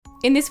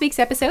In this week's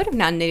episode of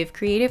Non-Native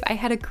Creative, I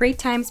had a great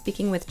time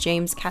speaking with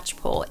James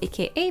Catchpole,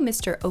 aka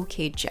Mr.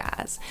 OK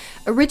Jazz.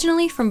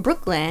 Originally from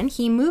Brooklyn,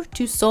 he moved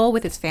to Seoul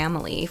with his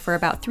family for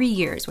about 3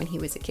 years when he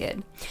was a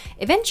kid.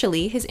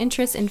 Eventually, his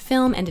interest in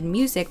film and in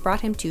music brought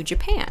him to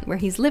Japan, where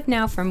he's lived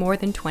now for more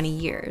than 20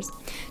 years.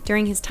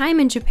 During his time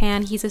in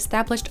Japan, he's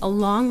established a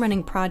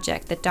long-running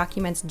project that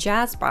documents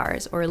jazz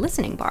bars or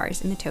listening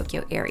bars in the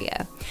Tokyo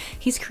area.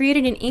 He's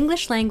created an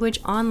English-language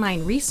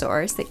online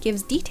resource that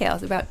gives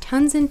details about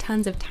tons and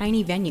tons of tiny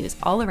venues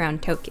all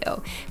around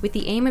Tokyo, with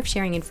the aim of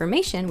sharing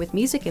information with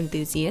music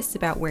enthusiasts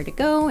about where to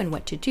go and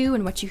what to do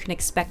and what you can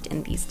expect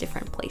in these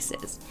different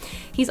places.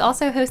 He's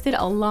also hosted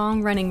a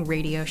long-running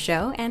radio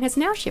show and has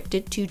now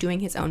shifted to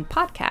doing his own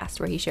podcast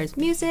where he shares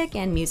music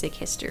and music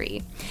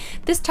history.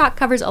 This talk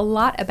covers a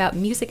lot about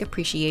music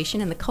appreciation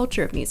and the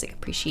culture of music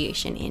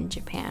appreciation in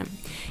Japan.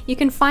 You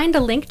can find a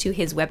link to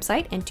his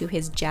website and to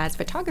his jazz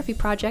photography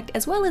project,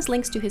 as well as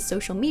links to his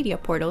social media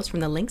portals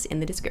from the links in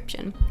the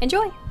description.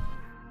 Enjoy!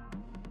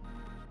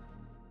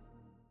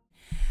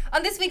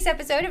 On this week's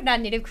episode of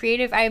Non-Native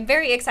Creative, I am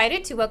very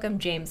excited to welcome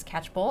James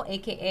Catchpole,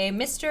 aka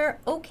Mr.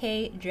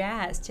 OK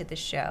Jazz, to the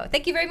show.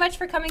 Thank you very much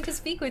for coming to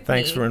speak with me.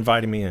 Thanks for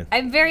inviting me in.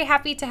 I'm very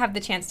happy to have the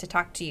chance to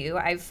talk to you.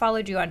 I've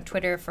followed you on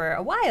Twitter for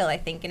a while, I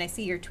think, and I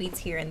see your tweets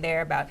here and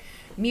there about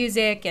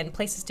music and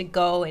places to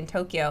go in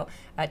Tokyo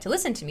to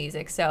listen to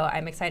music. So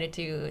I'm excited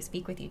to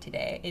speak with you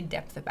today in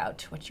depth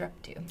about what you're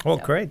up to. Well,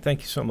 great. Thank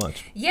you so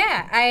much.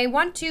 Yeah, I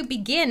want to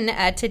begin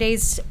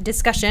today's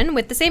discussion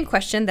with the same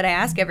question that I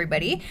ask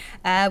everybody,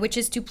 which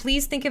is to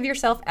please think of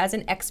yourself as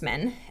an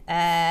X-Men.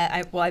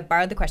 I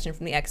borrowed the question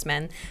from the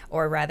X-Men,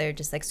 or rather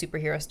just like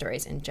superhero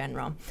stories in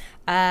general.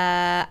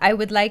 I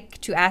would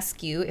like to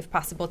ask you, if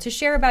possible, to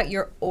share about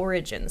your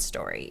origin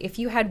story. If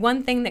you had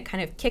one thing that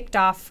kind of kicked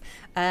off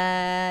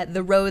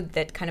the road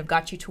that kind of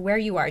got you to where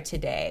you are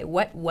today,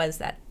 what was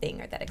that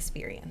thing or that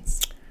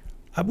experience?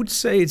 I would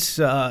say it's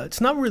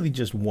not really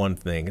just one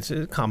thing. It's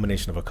a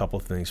combination of a couple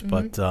of things.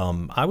 Mm-hmm.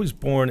 But I was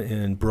born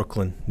in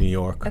Brooklyn, New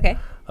York. Okay.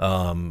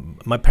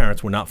 My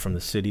parents were not from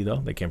the city, though.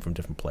 They came from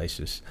different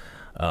places.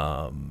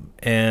 I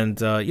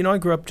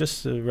grew up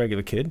just a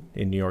regular kid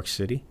in New York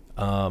City.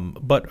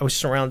 But I was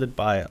surrounded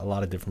by a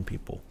lot of different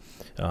people.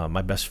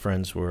 My best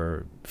families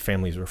were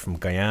from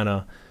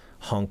Guyana,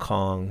 Hong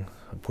Kong,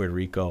 Puerto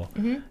Rico.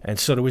 Mm-hmm. And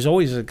so there was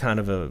always a kind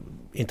of a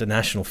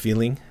international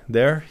feeling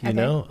there, you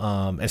know,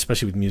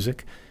 especially with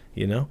music,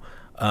 you know.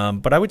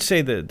 But I would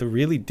say that the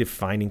really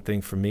defining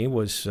thing for me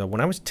was when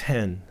I was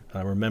 10,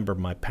 I remember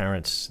my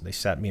parents, they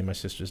sat me and my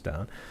sisters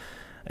down.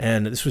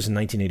 And this was in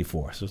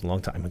 1984, so it was a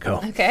long time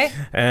ago. Okay.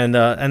 And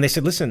they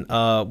said, listen,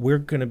 we're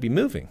going to be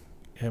moving.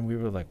 And we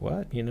were like,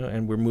 what? You know,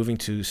 and we're moving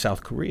to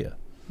South Korea.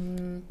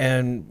 Mm.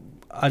 And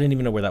I didn't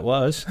even know where that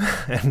was,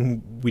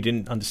 and we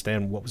didn't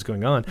understand what was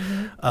going on.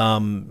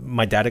 Mm-hmm.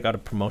 My dad had got a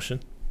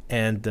promotion,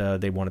 and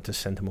they wanted to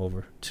send him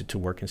over to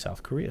work in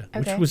South Korea,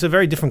 which was a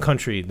very different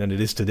country than it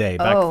is today.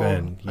 Back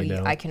then, you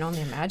know, I can only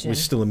imagine. It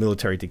was still a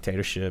military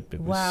dictatorship. It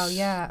was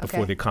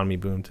before the economy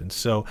boomed. And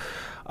so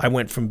I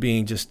went from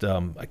being just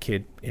a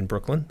kid in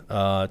Brooklyn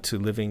to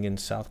living in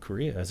South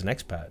Korea as an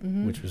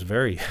expat, which was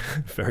very,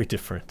 very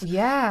different.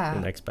 Yeah.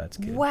 An expat's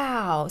kid.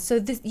 Wow.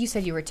 So you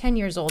said you were 10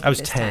 years old at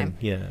this time. I was 10,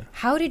 yeah.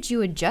 How did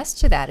you adjust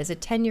to that as a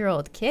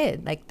 10-year-old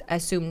kid? Like, I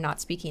assume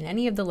not speaking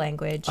any of the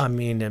language. I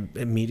mean,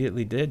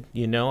 immediately did,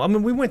 you know. I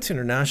mean, we went to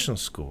international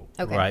school,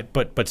 right?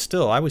 But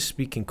still, I was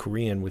speaking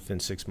Korean within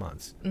 6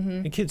 months. Mm-hmm.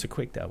 And kids are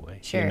quick that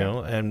way, you know.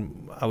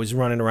 And I was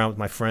running around with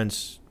my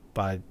friends.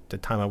 By the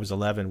time I was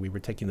 11, we were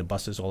taking the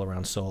buses all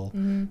around Seoul.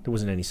 Mm-hmm. There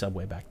wasn't any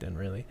subway back then,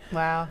 really.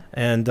 Wow.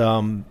 And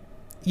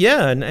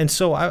and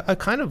so I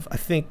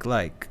think,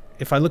 like,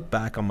 if I look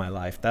back on my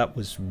life, that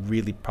was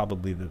really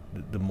probably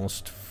the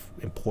most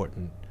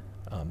important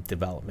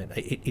development.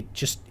 It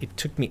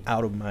took me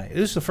out of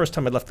this is the first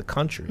time I left the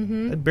country.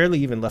 Mm-hmm. I barely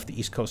even left the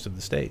East Coast of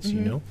the States,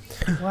 you know.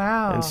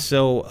 Wow. And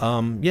so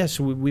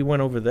so we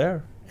went over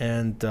there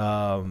and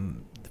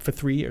for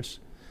 3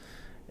 years.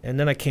 And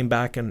then I came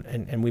back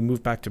and we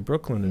moved back to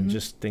Brooklyn and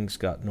just things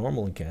got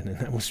normal again. And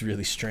that was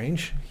really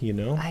strange, you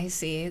know? I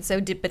see.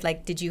 So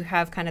did you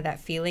have kind of that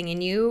feeling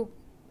in you,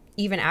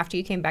 even after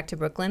you came back to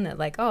Brooklyn, that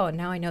like, oh,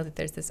 now I know that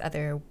there's this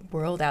other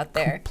world out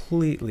there?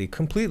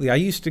 Completely. I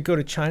used to go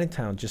to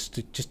Chinatown just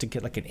to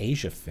get like an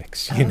Asia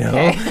fix, you know?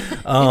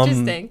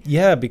 Interesting.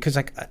 Yeah, because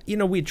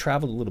we'd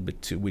traveled a little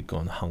bit too. We'd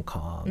gone to Hong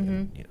Kong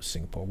and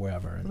Singapore,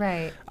 wherever. And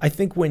right. I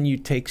think when you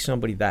take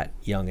somebody that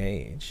young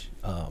age,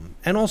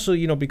 and also,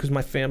 you know, because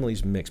my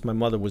family's mixed. My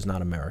mother was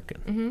not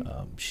American.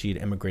 Mm-hmm. She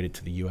had emigrated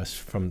to the U.S.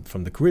 from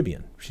the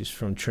Caribbean. She's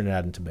from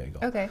Trinidad and Tobago.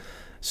 Okay.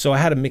 So I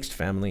had a mixed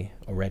family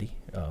already,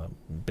 a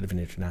bit of an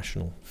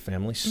international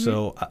family. Mm-hmm.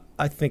 So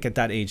I think at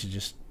that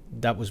age,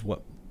 that was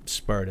what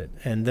spurred it.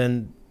 And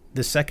then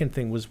the second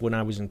thing was when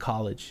I was in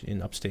college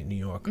in upstate New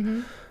York.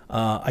 Mm-hmm.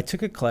 I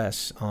took a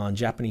class on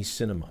Japanese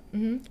cinema,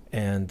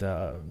 and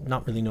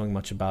not really knowing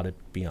much about it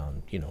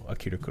beyond, you know,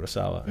 Akira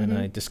Kurosawa. Mm-hmm. And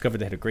I discovered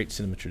they had a great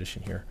cinema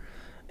tradition here.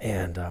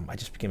 And I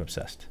just became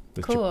obsessed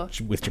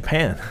with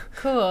Japan.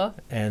 Cool.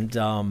 And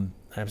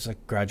I was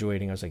like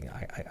graduating. I was like,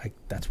 I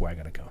that's where I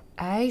got to go.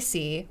 I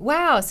see.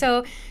 Wow.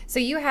 So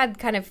you had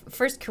kind of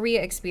first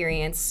Korea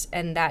experience,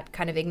 and that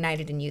kind of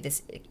ignited in you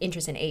this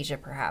interest in Asia,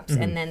 perhaps.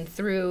 And then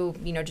through,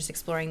 just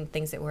exploring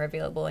things that were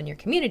available in your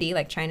community,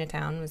 like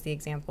Chinatown was the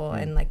example,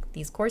 and like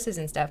these courses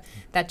and stuff,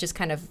 that just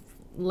kind of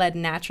led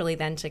naturally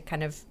then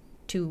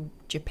to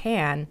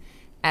Japan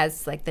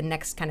as like the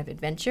next kind of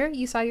adventure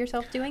you saw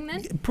yourself doing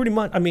then? Pretty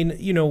much. I mean,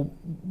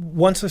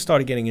 once I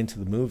started getting into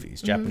the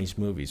movies, Japanese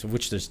movies, of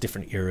which there's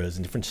different eras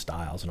and different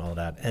styles and all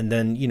that, and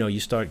then you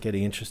start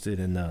getting interested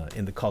in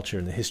the culture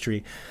and the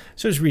history.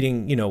 So I was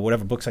reading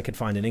whatever books I could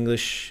find in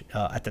English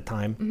at the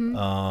time.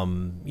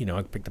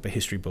 I picked up a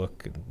history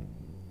book. And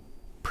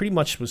pretty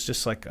much was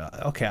just like,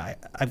 okay,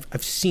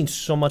 I've seen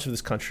so much of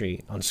this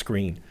country on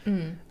screen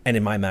and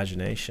in my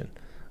imagination.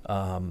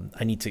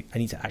 I need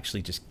to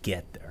actually just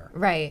get there.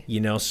 Right.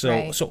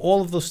 So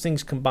all of those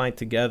things combined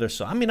together.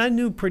 So, I mean, I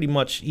knew pretty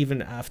much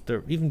even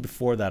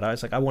before that, I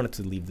was like, I wanted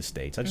to leave the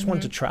States. I just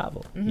wanted to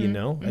travel,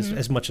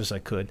 as much as I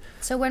could.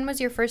 So when was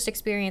your first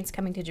experience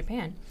coming to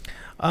Japan?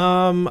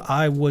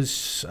 I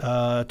was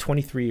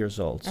 23 years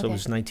old. So it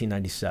was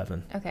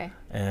 1997. Okay.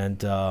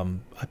 And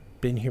I've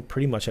been here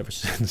pretty much ever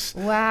since.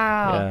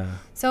 Wow. Yeah.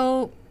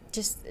 So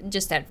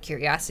just out of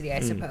curiosity, I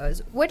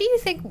suppose, what do you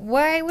think,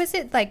 why was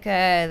it like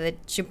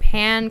that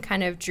Japan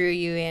kind of drew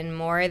you in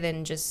more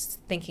than just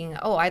thinking,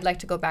 oh, I'd like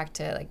to go back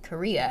to like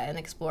Korea and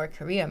explore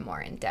Korea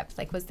more in depth?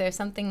 Like, was there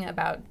something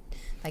about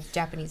like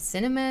Japanese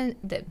cinema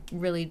that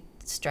really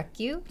struck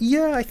you?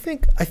 Yeah, I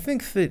think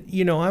that,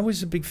 I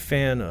was a big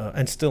fan,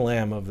 and still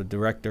am, of a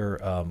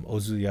director,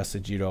 Ozu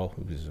Yasujiro,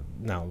 who is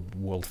now a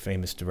world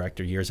famous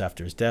director years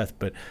after his death,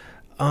 but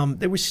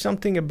there was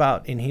something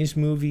about in his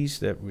movies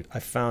that I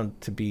found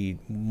to be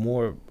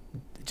more,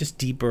 just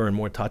deeper and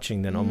more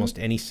touching than almost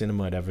any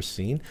cinema I'd ever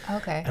seen.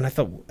 Okay. And I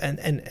thought,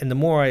 and the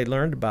more I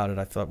learned about it,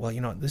 I thought, well,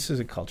 this is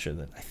a culture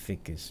that I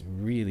think is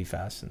really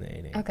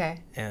fascinating.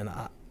 Okay. And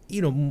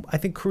I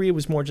think Korea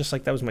was more just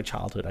like, that was my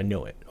childhood. I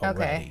know it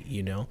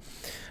already,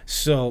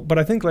 So, but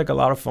I think like a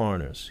lot of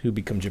foreigners who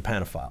become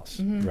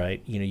Japanophiles,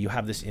 right? You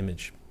have this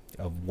image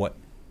of what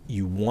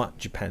you want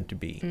Japan to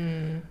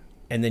be.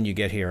 And then you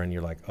get here and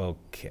you're like,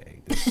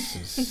 okay, this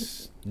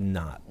is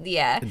not.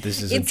 Yeah.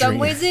 This is in some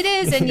ways it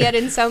is, and yet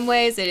in some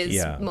ways it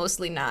is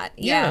mostly not.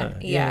 Yeah.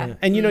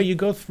 And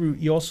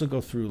you also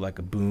go through like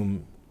a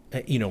boom.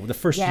 The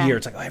first year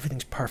it's like, oh,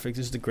 everything's perfect.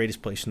 This is the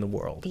greatest place in the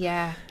world.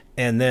 Yeah.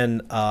 And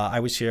then I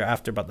was here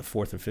after about the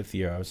fourth or fifth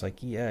year. I was like,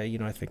 yeah,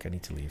 I think I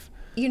need to leave.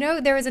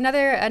 There was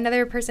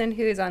another person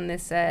who's on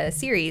this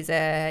series,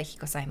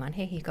 Hiko Simon,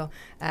 hey Hiko,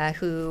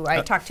 who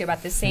I talked to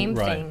about the same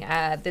thing,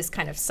 this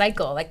kind of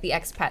cycle, like the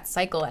expat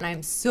cycle, and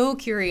I'm so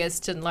curious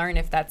to learn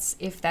if that's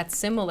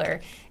similar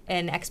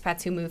in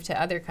expats who move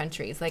to other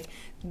countries, like,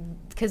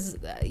 because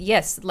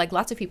yes, like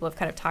lots of people have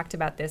kind of talked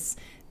about this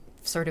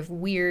sort of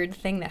weird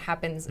thing that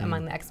happens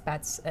among the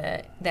expats,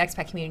 the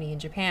expat community in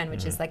Japan,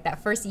 which is like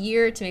that first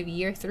year to maybe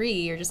year 3,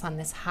 you're just on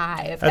this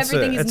high of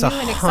everything is new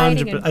and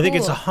exciting and cool. I think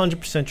it's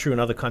 100% true in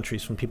other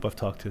countries from people I've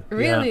talked to.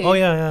 Really? Yeah. Oh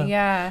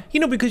yeah.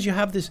 Yeah. Because you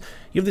have this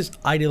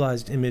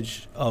idealized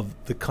image of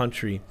the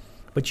country,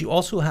 but you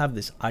also have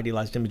this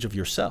idealized image of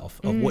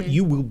yourself, of what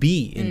you will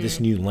be in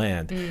this new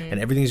land, and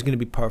everything's going to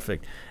be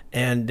perfect.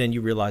 And then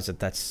you realize that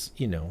that's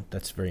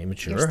very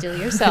immature. You're still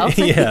yourself.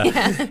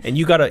 Yeah. And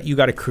you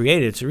gotta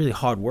create it. It's really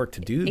hard work to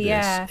do this.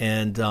 Yeah.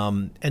 And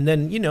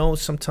then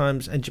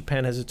sometimes, and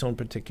Japan has its own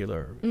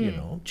particular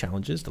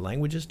challenges. The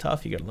language is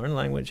tough. You got to learn the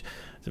language.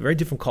 It's a very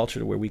different culture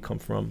to where we come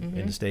from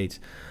in the States.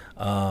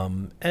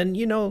 And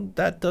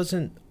that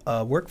doesn't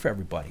work for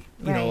everybody.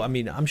 Right. I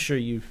mean, I'm sure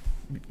you've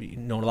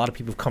known a lot of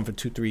people who've come for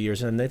 2-3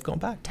 years and they've gone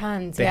back.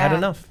 Tons. They had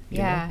enough.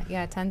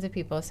 Yeah, tons of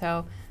people.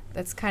 So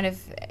that's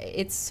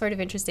it's sort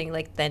of interesting,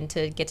 like, then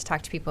to get to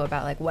talk to people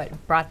about like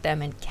what brought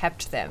them and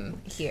kept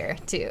them here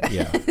too.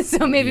 Yeah.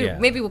 So maybe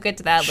we'll get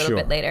to that a little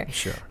bit later.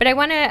 Sure. But I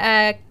want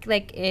to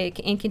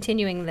in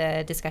continuing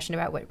the discussion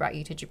about what brought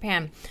you to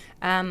Japan,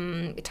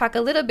 talk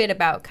a little bit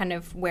about kind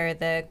of where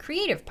the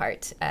creative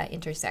part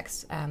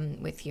intersects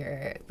with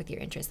your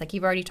interests. Like,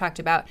 you've already talked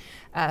about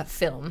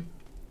film.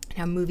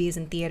 How movies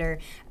and theater,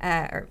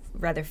 or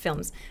rather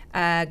films,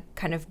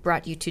 kind of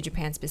brought you to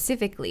Japan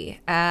specifically.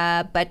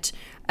 But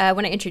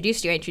when I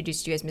introduced you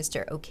as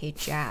Mr. OK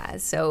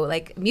Jazz. So,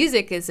 like,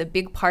 music is a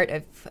big part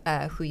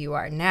of who you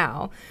are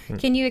now.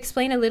 Can you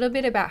explain a little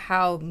bit about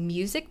how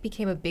music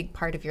became a big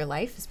part of your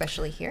life,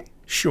 especially here?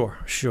 Sure.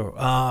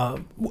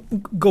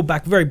 Go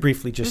back very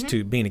briefly just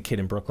to being a kid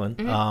in Brooklyn.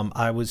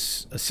 I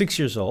was 6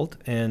 years old,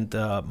 and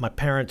my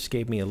parents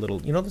gave me a little,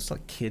 this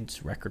like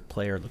kids record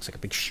player. It looks like a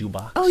big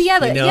shoebox. Oh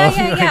yeah,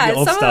 yeah.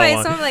 Some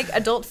of my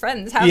adult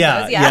friends have those.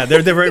 Yeah,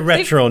 they're very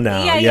retro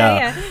now.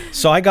 Yeah.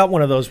 So I got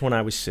one of those when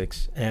I was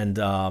 6, and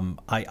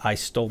I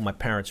stole my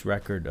parents'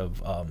 record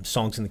of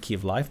 "Songs in the Key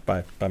of Life"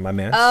 by my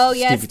man. Oh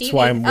yeah, Stevie. That's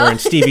why I'm wearing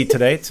Stevie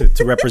today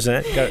to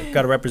represent.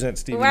 Got to represent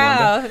Stevie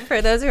Wonder. Wow!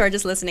 For those who are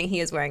just listening, he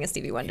is wearing a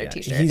Stevie Wonder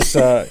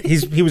T-shirt.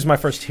 He was my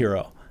first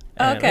hero.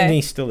 And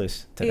he still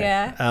is today.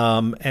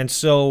 Yeah. And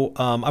so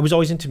I was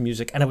always into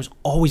music, and I was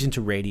always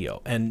into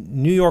radio. And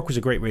New York was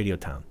a great radio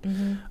town.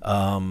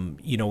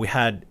 We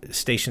had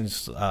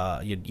stations,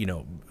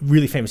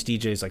 really famous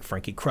DJs like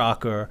Frankie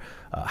Crocker,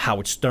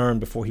 Howard Stern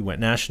before he went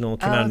national,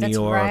 came out of New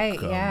York.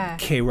 Right. Yeah.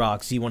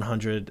 K-Rock,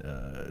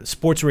 Z100,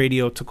 sports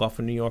radio took off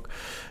in New York.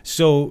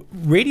 So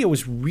radio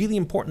was really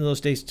important in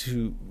those days.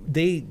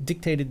 They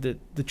dictated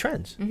the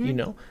trends,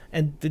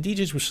 and the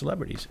DJs were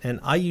celebrities. And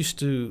I used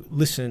to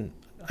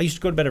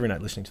go to bed every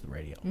night listening to the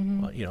radio,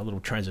 little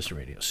transistor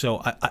radio.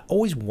 So I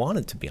always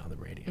wanted to be on the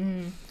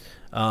radio.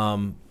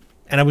 And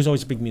I was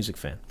always a big music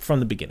fan from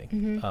the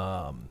beginning.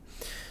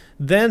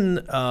 Then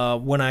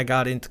when I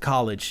got into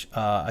college,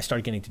 I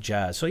started getting into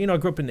jazz. So, I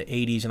grew up in the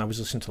 80s, and I was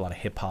listening to a lot of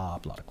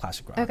hip-hop, a lot of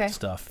classic rock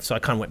stuff. So I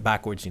kind of went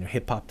backwards,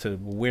 hip-hop to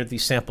where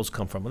these samples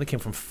come from. Well, they came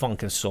from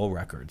funk and soul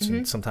records,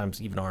 and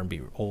sometimes even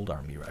R&B, old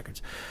R&B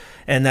records.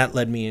 And that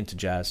led me into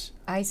jazz.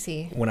 I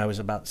see. When I was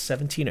about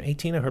 17 or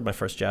 18, I heard my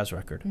first jazz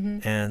record.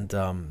 And,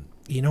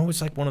 it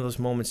was like one of those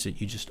moments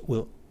that you just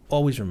will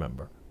always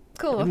remember.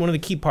 Cool. And one of the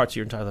key parts of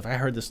your entire life. I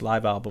heard this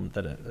live album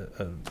that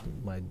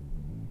my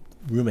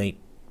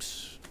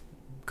roommate's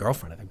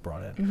girlfriend, I think,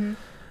 brought in.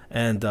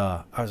 And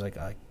I was like,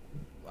 I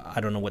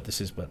don't know what this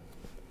is, but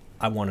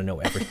I want to know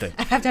everything.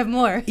 I have to have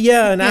more.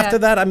 Yeah, and after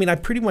that, I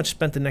pretty much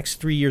spent the next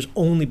 3 years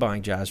only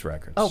buying jazz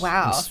records. Oh,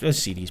 wow. It was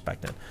CDs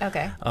back then.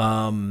 Okay.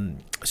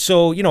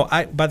 So,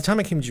 by the time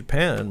I came to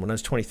Japan, when I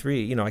was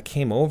 23, I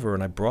came over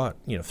and I brought,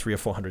 300 or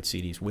 400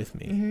 CDs with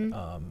me.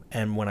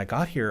 And when I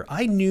got here,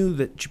 I knew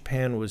that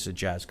Japan was a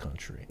jazz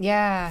country.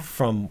 Yeah.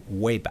 From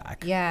way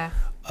back. Yeah.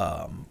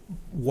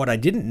 What I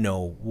didn't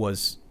know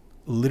was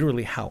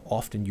literally how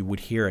often you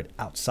would hear it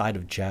outside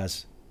of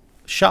jazz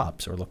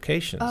shops or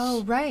locations.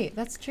 Oh, right.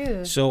 That's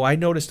true. So I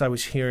noticed I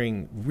was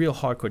hearing real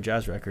hardcore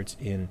jazz records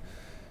in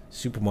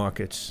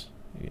supermarkets,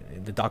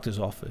 in the doctor's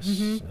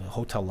office,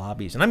 hotel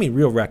lobbies. And I mean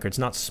real records,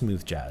 not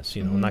smooth jazz,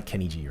 not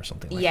Kenny G or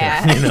something like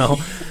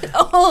that.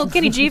 Oh,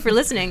 Kenny G for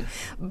listening.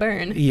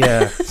 Burn.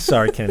 Yeah.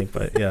 Sorry, Kenny,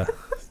 but yeah.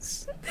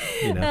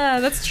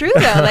 That's true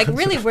though. Like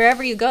really,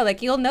 wherever you go,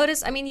 like you'll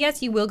notice.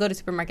 Yes, you will go to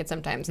supermarkets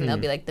sometimes, and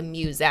there'll be like the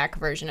Muzak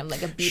version of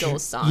like a Beatles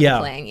song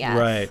playing. Yeah,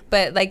 right.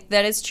 But like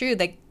that is true.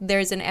 Like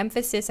there's an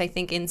emphasis, I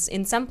think,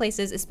 in some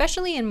places,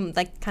 especially in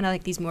like kind of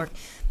like these more,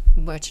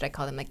 what should I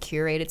call them, like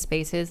curated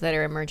spaces that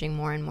are emerging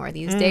more and more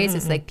these days.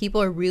 It's like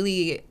people are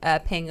really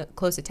paying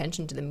close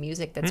attention to the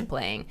music that's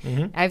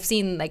playing. I've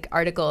seen like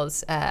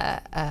articles.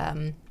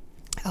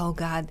 Oh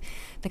God,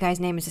 the guy's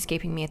name is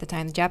escaping me at the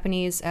time. The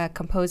Japanese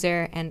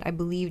composer and I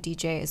believe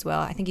DJ as well.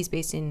 I think he's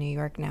based in New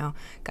York now.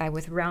 Guy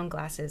with round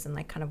glasses and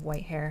like kind of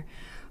white hair.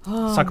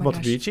 Oh,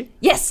 Sakamoto Ryuichi?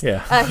 Yes.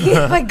 Yeah.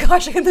 Oh my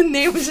gosh, the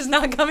name was just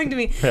not coming to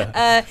me.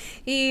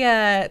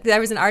 Yeah. There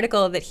was an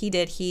article that he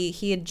did.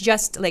 He had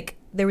just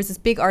there was this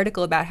big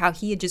article about how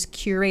he had just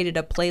curated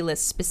a playlist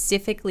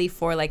specifically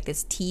for like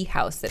this tea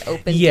house that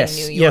opened in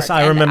New York. Yes,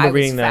 I remember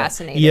reading that.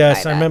 Fascinated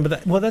yes, by I remember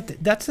that. Well,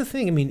 that's the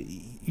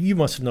thing. You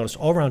must have noticed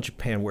all around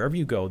Japan, wherever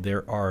you go,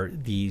 there are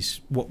these,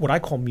 what I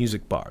call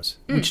music bars,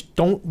 which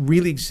don't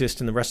really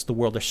exist in the rest of the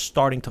world. They're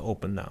starting to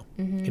open now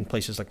in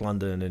places like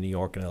London and New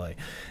York and LA.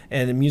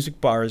 And a music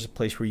bar is a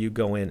place where you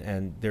go in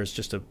and there's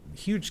just a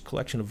huge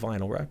collection of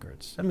vinyl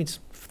records. It's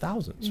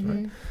thousands,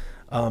 right?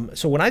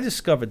 So when I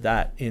discovered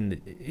that in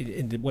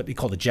what they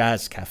call the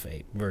jazz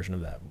cafe version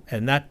of that,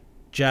 and that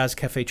jazz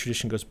cafe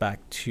tradition goes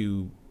back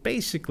to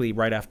basically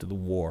right after the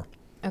war.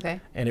 Okay.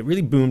 And it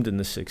really boomed in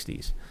the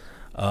 60s.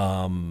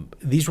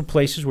 These were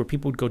places where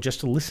people would go just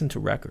to listen to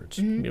records.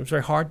 It was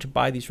very hard to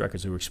buy these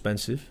records. They were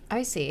expensive.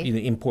 I see.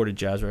 Imported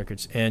jazz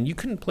records. And you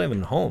couldn't play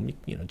them at home.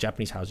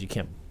 Japanese house, you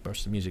can't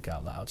burst the music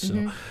out loud.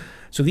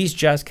 So these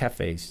jazz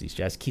cafes, these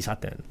jazz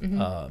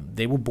kisaten,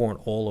 they were born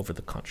all over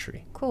the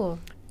country. Cool.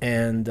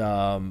 And,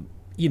 and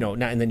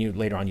then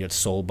later on you had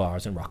soul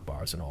bars and rock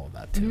bars and all of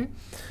that too.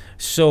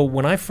 So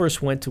when I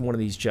first went to one of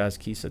these jazz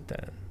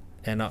kisaten,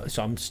 and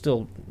so I'm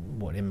still,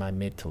 in my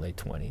mid to late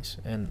 20s.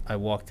 And I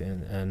walked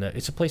in, and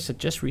it's a place that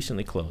just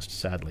recently closed,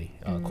 sadly,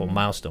 called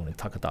Milestone in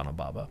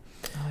Takadanobaba.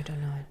 Oh, I don't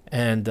know it.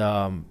 And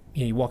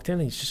you walked in,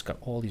 and he's just got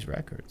all these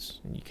records.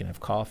 And you can have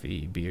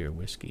coffee, beer,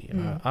 whiskey.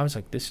 And I was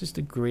like, this is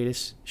the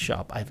greatest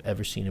shop I've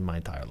ever seen in my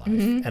entire life.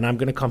 And I'm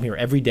going to come here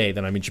every day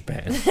that I'm in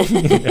Japan. This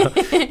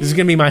is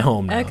going to be my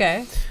home now.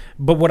 Okay.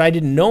 But what I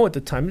didn't know at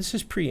the time, this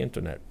is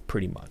pre-internet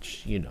pretty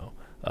much,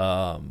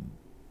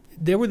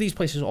 there were these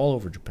places all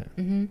over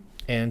Japan.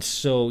 And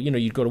so,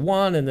 you'd go to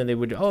one, and then they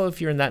would, if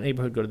you're in that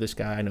neighborhood, go to this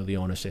guy. I know the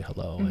owner, say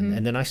hello.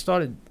 And then I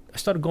started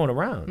going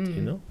around,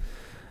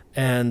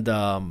 and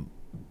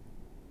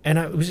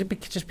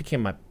it just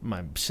became my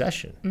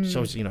obsession. So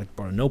I was, I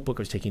brought a notebook.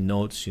 I was taking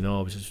notes. I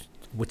was just,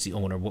 what's the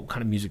owner? What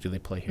kind of music do they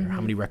play here?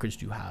 How many records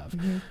do you have?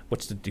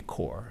 What's the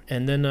decor?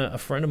 And then a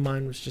friend of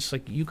mine was just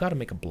like, you got to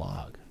make a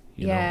blog.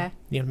 You know,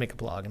 you have to make a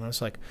blog. And I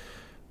was like,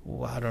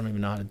 well, I don't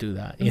even know how to do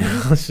that.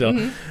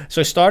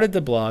 So I started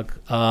the blog.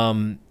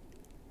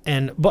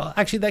 But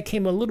actually that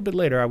came a little bit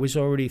later. I was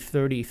already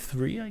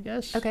 33, I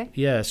guess. Okay.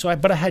 Yeah. So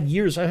but I had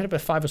years. I had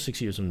about 5 or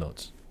 6 years of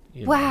notes.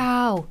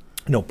 Wow.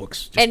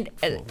 Notebooks. And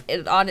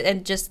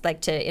just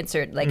like to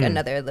insert like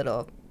another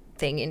little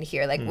thing in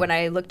here, like when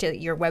I looked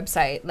at your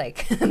website,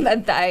 like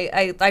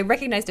I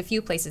recognized a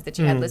few places that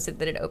you had listed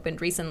that had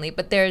opened recently,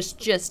 but there's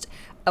just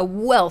a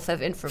wealth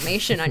of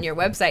information on your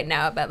website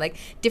now about like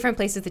different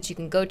places that you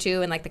can go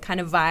to and like the kind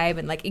of vibe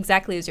and like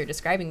exactly as you're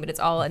describing, but it's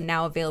all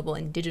now available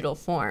in digital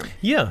form.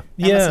 That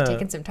must have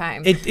taken some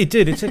time. It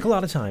did. It took a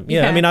lot of time.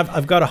 I mean,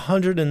 I've got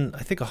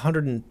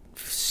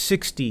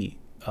 160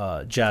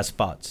 jazz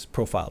spots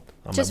profiled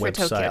on just my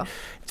for website. Tokyo.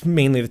 It's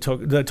mainly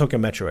the Tokyo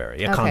metro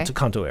area,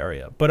 Kanto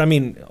area. But I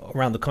mean,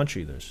 around the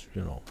country, there's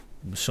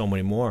so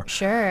many more.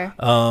 Sure.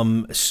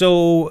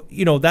 So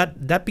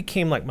that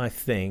became like my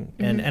thing,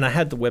 and I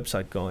had the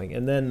website going,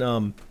 and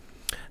then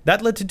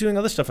that led to doing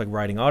other stuff like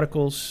writing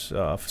articles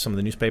for some of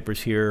the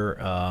newspapers here.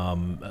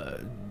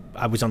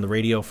 I was on the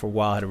radio for a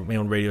while. I had my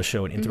own radio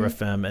show at Inter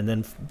FM, and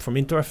then from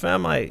Inter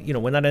FM,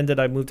 when that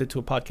ended, I moved it to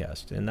a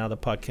podcast, and now the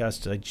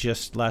podcast I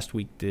just last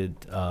week did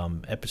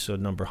episode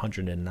number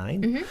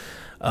 109.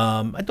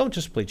 I don't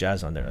just play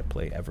jazz on there; I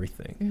play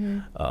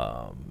everything.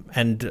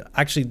 And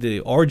actually, the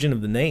origin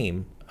of the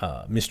name,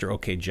 Mr.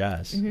 OK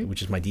Jazz,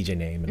 which is my DJ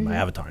name and my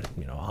avatar,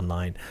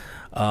 online,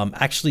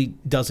 actually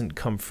doesn't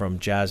come from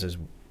jazz as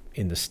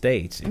in the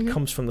States. It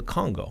comes from the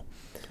Congo.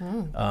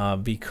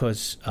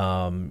 Because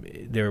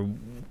they're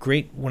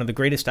great. One of the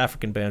greatest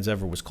African bands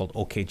ever was called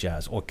OK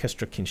Jazz,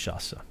 Orchestra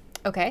Kinshasa.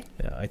 Okay.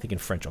 I think in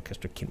French,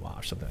 Orchestra Quinoa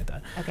or something like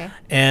that. Okay.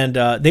 And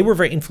they were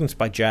very influenced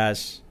by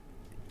jazz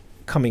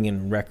coming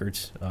in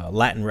records,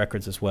 Latin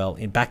records as well,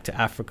 and back to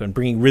Africa and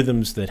bringing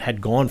rhythms that had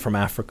gone from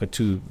Africa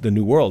to the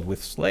New World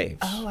with slaves.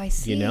 Oh, I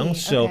see.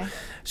 So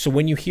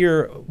when you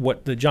hear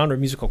what the genre of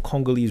music called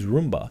Congolese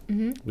rumba,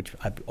 which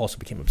I also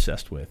became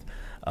obsessed with,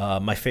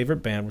 my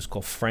favorite band was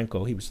called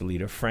Franco. He was the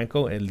leader.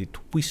 Franco et les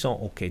Puissants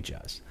OK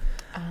Jazz.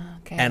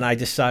 Okay. And I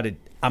decided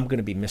I'm going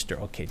to be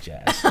Mr. OK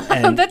Jazz.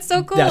 And that's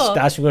so cool.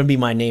 That's going to be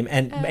my name.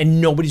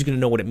 And nobody's going to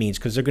know what it means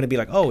because they're going to be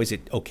like, oh, is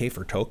it okay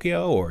for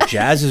Tokyo? Or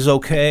jazz is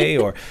okay?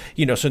 Or,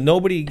 so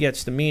nobody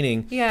gets the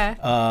meaning.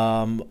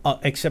 Yeah.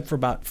 Except for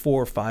about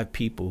 4 or 5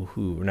 people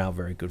who are now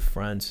very good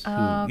friends who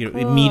cool.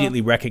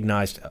 immediately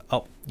recognized,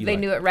 they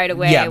knew it right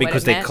away. Yeah,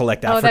 because they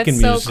collect African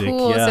music. Oh, that's so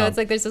cool. Yeah. So it's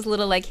like there's this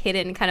little like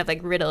hidden kind of like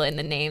riddle in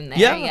the name there.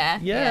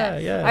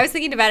 Yeah. I was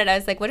thinking about it. I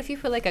was like, what if you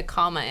put like a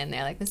comma in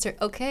there, like Mr.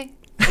 OK?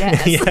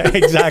 Yes. Yeah,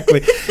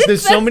 exactly.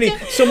 There's so many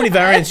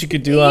variants you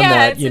could do on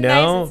that.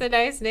 It's a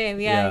nice name.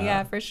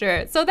 Yeah, for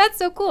sure. So that's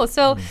so cool.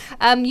 So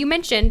you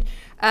mentioned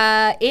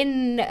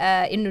in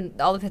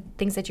all of the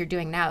things that you're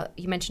doing now,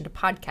 you mentioned a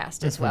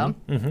podcast as well.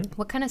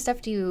 What kind of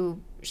stuff do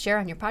you share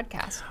on your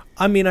podcast?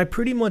 I mean, I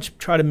pretty much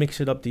try to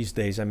mix it up these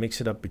days. I mix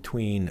it up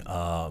between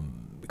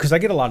because I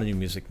get a lot of new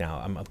music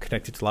now. I'm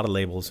connected to a lot of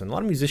labels, and a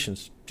lot of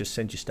musicians just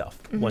send you stuff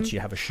once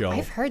you have a show.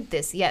 I've heard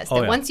this, yes.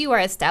 That once you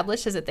are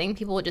established as a thing,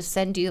 people will just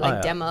send you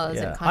like demos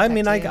and contact I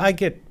mean, you. I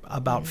get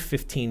about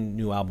 15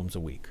 new albums a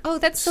week. Oh,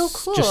 that's so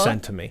cool. Just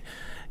sent to me.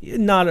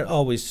 Not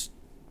always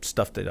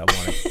stuff that I want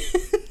to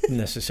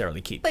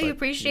necessarily keep. But you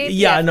appreciate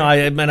it.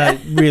 I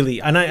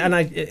really, and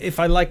I if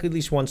I like at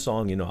least one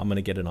song, I'm going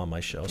to get it on my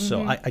show.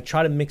 So I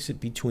try to mix it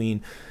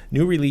between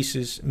new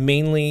releases,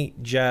 mainly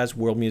jazz,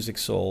 world music,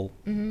 soul,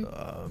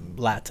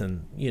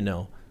 Latin,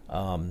 no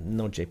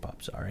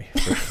J-pop, sorry,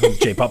 for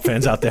J-pop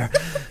fans out there.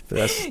 You're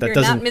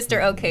not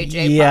Mr. OK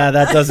J-pop. Yeah,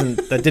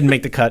 that didn't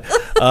make the cut.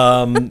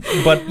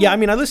 But yeah, I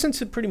mean, I listen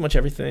to pretty much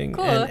everything.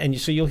 Cool. And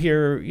so you'll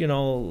hear,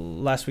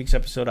 last week's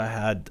episode, I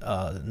had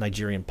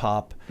Nigerian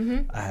pop.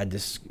 I had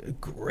this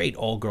great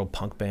all-girl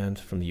punk band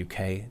from the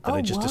UK that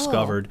I just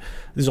discovered.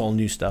 This is all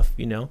new stuff,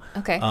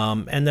 Okay.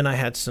 And then I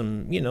had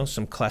some,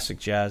 some classic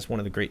jazz. One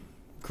of the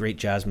great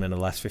jazzmen of the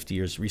last 50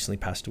 years recently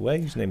passed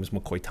away. His name was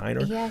McCoy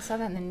Tyner. Yeah, I saw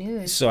that in the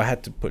news. So I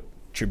had to put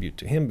tribute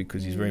to him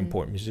because he's a very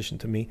important musician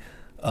to me.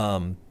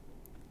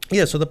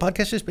 So the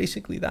podcast is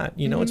basically that.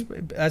 It's,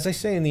 as I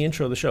say in the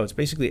intro of the show, it's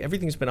basically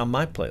everything's been on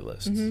my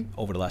playlist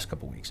over the last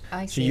couple of weeks.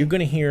 I see. So you're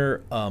going to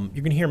hear a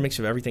mix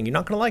of everything. You're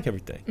not going to like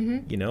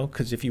everything,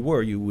 because if you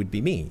were, you would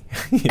be me.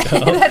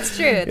 That's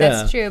true.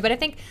 That's true. But I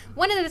think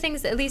one of the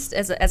things, at least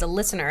as a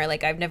listener,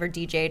 like I've never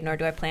DJ'd, nor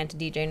do I plan to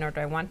DJ, nor do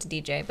I want to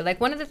DJ. But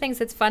like one of the things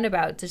that's fun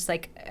about just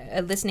like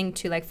listening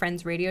to like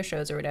friends' radio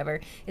shows or whatever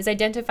is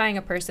identifying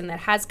a person that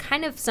has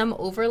kind of some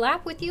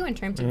overlap with you in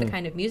terms of the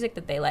kind of music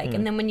that they like.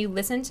 And then when you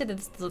listen to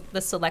the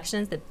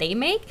selections that they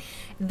make,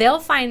 they'll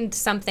find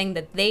something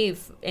that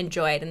they've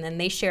enjoyed and then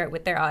they share it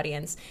with their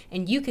audience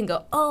and you can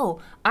go,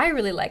 oh, I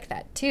really like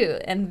that too.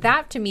 And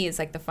that to me is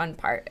like the fun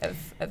part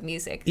of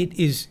music. It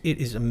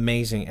is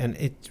amazing.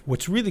 And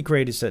what's really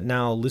great is that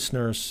now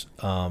listeners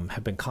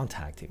have been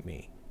contacting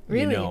me.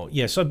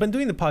 Really? So I've been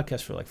doing the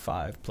podcast for like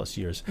 5+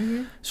 years.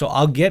 So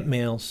I'll get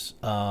mails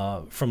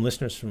from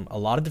listeners from a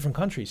lot of different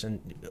countries,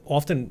 and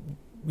often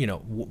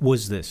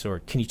was this, or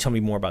can you tell me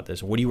more about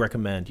this, or what do you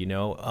recommend, and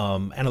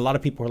a lot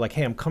of people are like,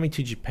 hey, I'm coming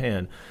to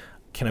Japan,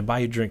 can I buy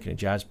you a drink in a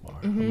jazz bar?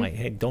 I'm like,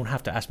 hey, don't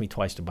have to ask me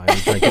twice to buy me a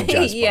drink in a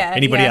jazz bar.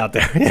 Anybody out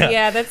there?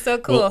 Yeah, that's so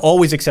cool. We'll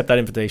always accept that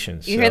invitation.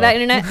 You hear that,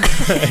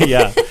 internet?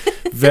 Yeah.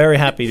 very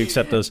happy to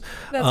accept those.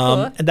 That's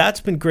cool. And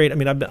that's been great. I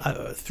mean,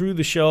 through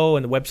the show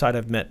and the website,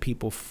 I've met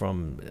people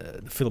from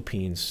the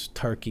Philippines,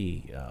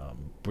 Turkey,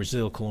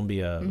 Brazil,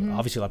 Colombia,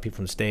 obviously a lot of people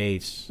from the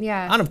States.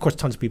 Yeah. And of course,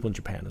 tons of people in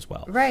Japan as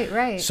well.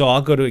 Right. So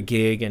I'll go to a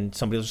gig and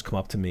somebody will just come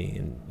up to me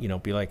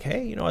and, be like,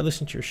 hey, I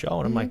listened to your show.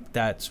 And I'm like,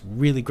 that's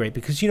really great.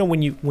 Because,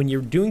 when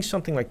you're doing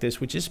something like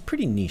this, which is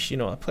pretty niche,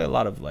 I play a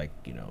lot of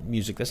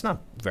music that's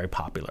not very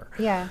popular.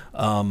 Yeah.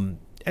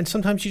 And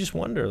sometimes you just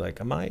wonder,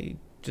 am I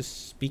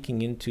just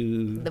speaking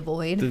into the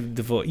void?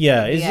 The void.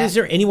 Yeah. Is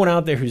there anyone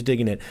out there who's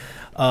digging it?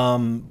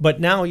 But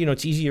now,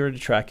 it's easier to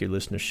track your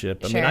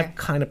listenership. I mean, I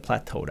kind of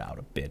plateaued out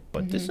a bit,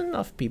 but there's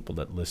enough people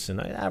that listen.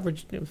 I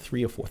average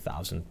 3,000 or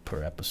 4,000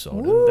 per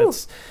episode. And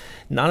that's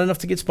not enough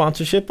to get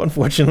sponsorship,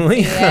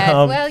 unfortunately.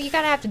 Yeah. Well, you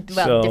gotta have to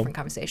different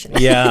conversation.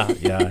 Yeah.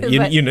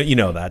 You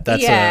know that.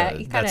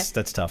 That's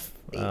that's tough.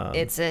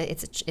 It's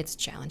a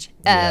challenge.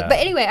 But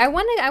anyway, I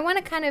want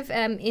to kind of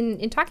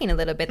in talking a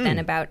little bit then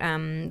about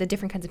the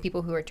different kinds of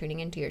people who are tuning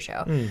into your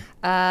show.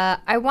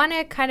 I want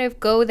to kind of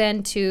go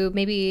then to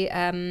maybe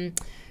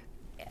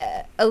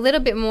a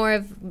little bit more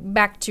of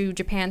back to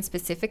Japan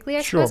specifically,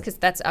 I suppose, because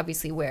that's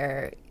obviously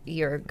where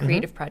your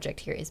creative project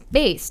here is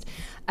based.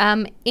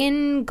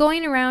 In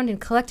going around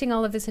and collecting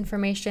all of this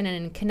information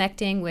and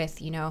connecting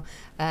with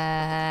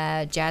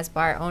jazz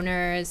bar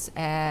owners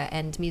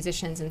and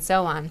musicians and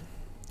so on,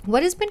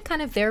 what has been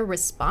kind of their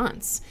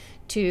response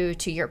to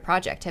your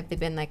project? Have they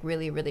been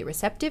really, really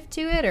receptive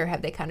to it, or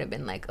have they kind of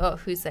been like, oh,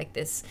 who's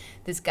this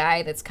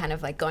guy that's kind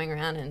of going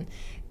around and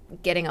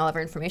getting all of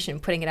our information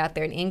and putting it out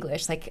there in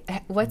English?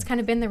 What's kind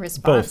of been the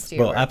response to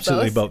your work?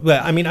 Absolutely both.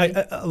 Well, I mean,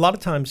 a lot of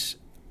times,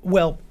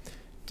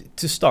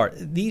 to start,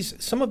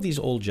 some of these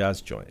old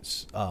jazz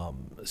joints,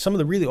 some of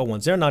the really old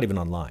ones, they're not even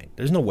online.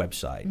 There's no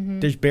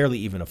website. There's barely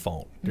even a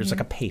phone. There's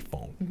a pay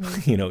phone,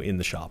 in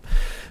the shop.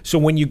 So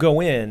when you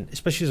go in,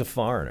 especially as a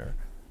foreigner,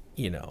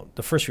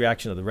 the first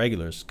reaction of the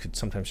regulars could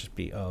sometimes just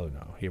be, oh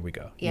no, here we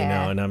go.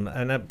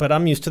 Yeah. But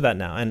I'm used to that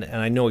now, and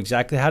I know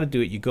exactly how to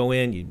do it. You go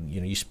in,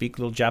 you speak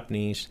a little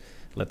Japanese,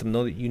 let them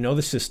know that you know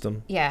the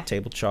system. Yeah.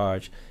 Table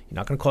charge. You're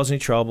not going to cause any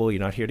trouble.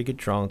 You're not here to get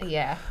drunk.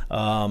 Yeah.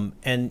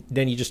 And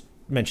then you just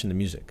mention the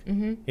music.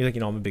 You're like,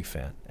 I'm a big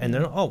fan. And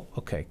then, oh,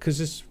 okay, because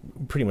it's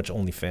pretty much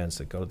only fans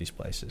that go to these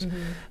places.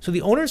 So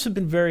the owners have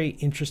been very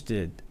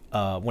interested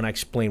when I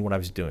explained what I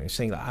was doing,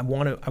 saying that I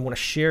want to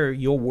share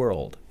your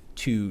world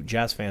to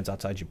jazz fans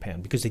outside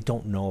Japan because they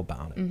don't know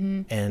about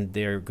it, and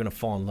they're going to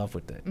fall in love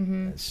with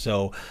it.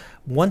 So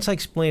once I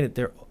explain it,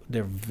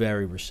 they're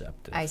very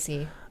receptive. I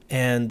see.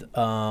 And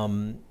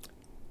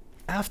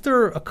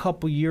after a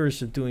couple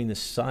years of doing the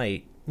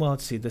site,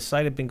 the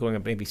site had been going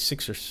up maybe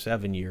 6 or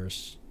 7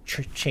 years,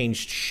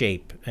 changed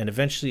shape, and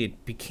eventually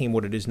it became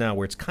what it is now,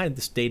 where it's kind of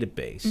this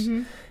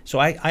database. So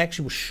I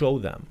actually will show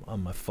them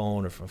on my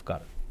phone, or if I've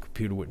got a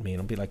computer with me,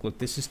 and I'll be like, look,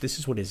 this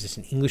is what it is. It's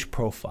an English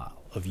profile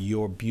of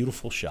your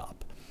beautiful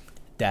shop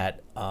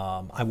that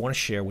I want to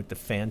share with the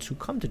fans who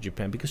come to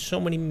Japan, because so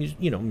many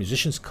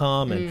musicians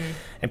come,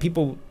 and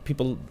people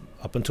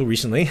up until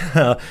recently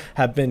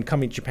have been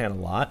coming to Japan a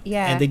lot,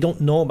 and they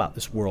don't know about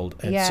this world.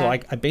 And so I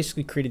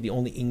basically created the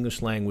only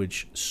English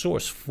language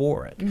source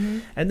for it,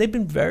 and they've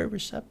been very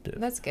receptive.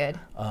 That's good.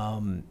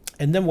 And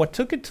then what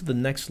took it to the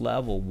next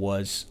level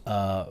was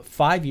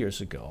 5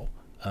 years ago,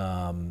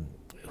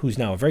 who's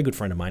now a very good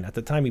friend of mine. At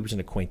the time, he was an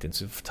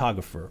acquaintance, a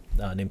photographer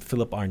named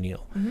Philip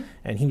Arneal,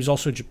 and he was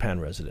also a Japan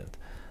resident.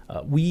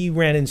 We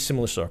ran in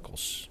similar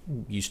circles.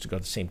 We used to go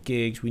to the same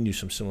gigs. We knew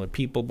some similar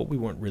people, but we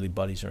weren't really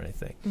buddies or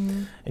anything.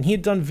 And he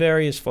had done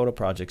various photo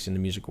projects in the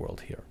music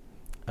world here.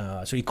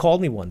 So he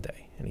called me one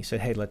day, and he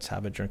said, hey, let's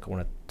have a drink. I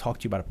want to talk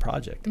to you about a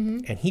project.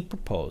 And he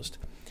proposed,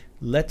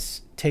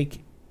 let's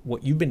take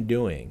what you've been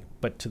doing,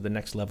 but to the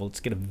next level. Let's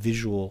get a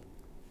visual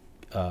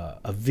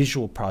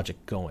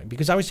project going,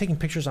 because I was taking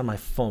pictures on my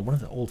phone, one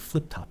of the old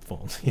flip top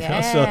phones,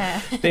 so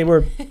they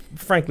were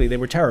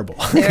terrible.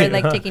 They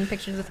were taking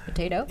pictures with a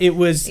potato. It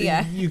was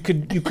you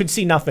could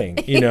see nothing,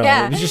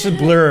 it was just a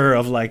blur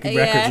of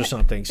records or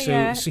something.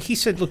 So he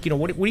said, look,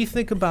 what do you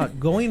think about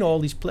going to all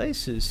these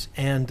places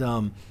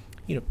and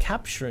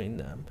capturing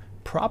them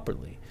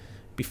properly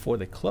before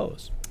they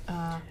close?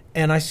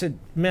 And I said,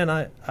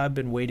 man, I've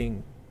been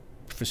waiting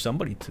for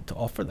somebody to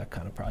offer that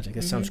kind of project.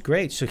 That sounds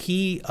great. So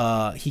he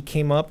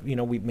came up,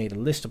 we made a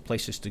list of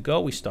places to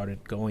go. We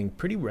started going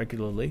pretty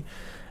regularly.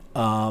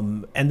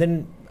 And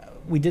then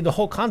we did the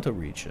whole Kanto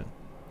region.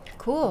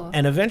 Cool.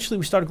 And eventually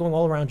we started going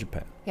all around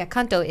Japan. Yeah,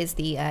 Kanto is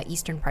the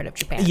eastern part of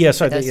Japan. Yeah,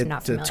 sorry,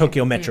 the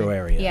Tokyo metro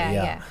area.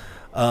 Yeah.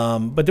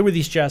 But there were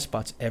these jazz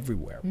spots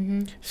everywhere.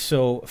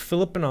 So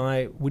Philip and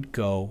I would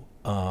go.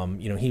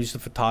 He was the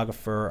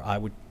photographer. I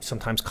would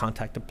sometimes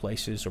contact the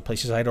places or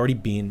places I'd already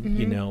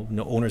been,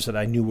 owners that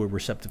I knew were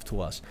receptive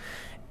to us.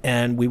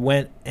 And we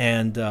went,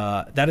 and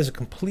that is a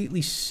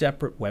completely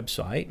separate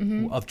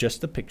website of just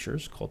the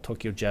pictures called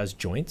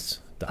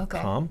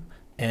TokyoJazzJoints.com.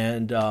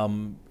 And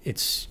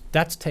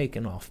that's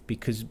taken off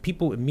because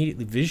people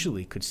immediately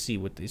visually could see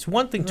what it's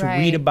one thing to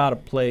read about a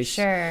place.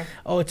 Sure.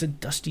 Oh, it's a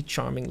dusty,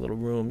 charming little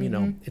room. You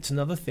know, it's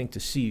another thing to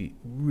see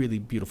really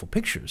beautiful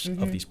pictures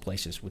of these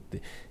places with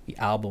the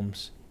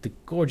albums, the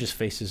gorgeous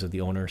faces of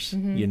the owners.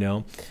 You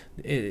know,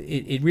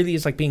 it really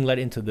is like being let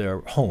into their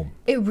home.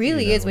 It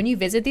really is when you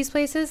visit these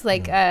places.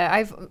 Like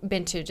I've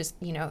been to just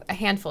a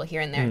handful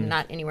here and there,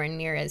 not anywhere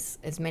near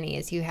as many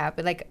as you have.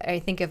 But like I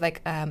think of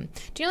like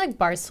do you know like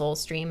Bar Soul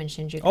Stream in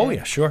Shinjuku? Oh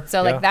yeah, sure.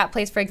 So like that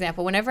place, for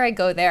example, whenever I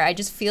go there, I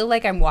just feel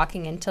like I'm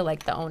walking into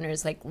like the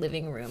owner's like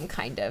living room,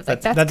 kind of. Like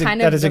that's kind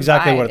of that is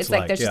exactly vibe. what it's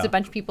like. There's just a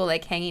bunch of people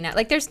like hanging out.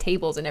 Like there's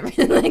tables and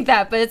everything like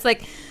that, but it's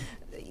like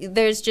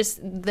there's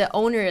just the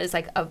owner is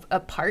like a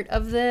part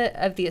of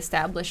the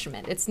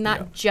establishment. It's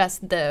not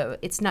just the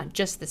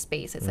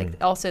space. It's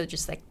like also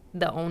just like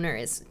the owner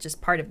is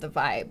just part of the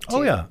vibe too.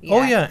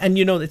 Oh yeah. And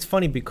you know, it's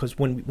funny because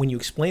when you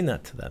explain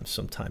that to them,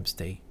 sometimes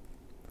they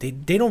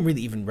don't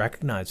really even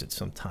recognize it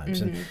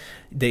sometimes. And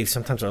they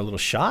sometimes are a little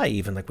shy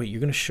even, like, wait,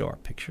 you're going to show our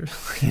pictures?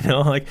 You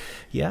know, like,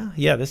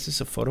 yeah, this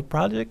is a photo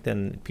project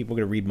and people are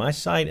going to read my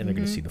site and they're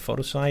going to see the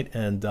photo site.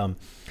 And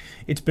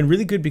it's been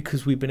really good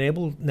because we've been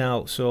able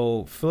now,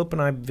 so Philip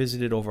and I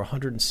visited over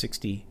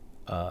 160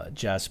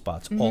 jazz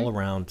spots all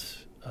around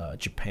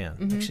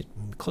Japan, actually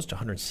close to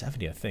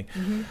 170, I think.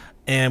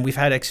 And we've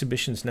had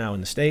exhibitions now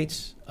in the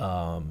States,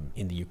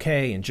 in the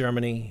UK, in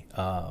Germany.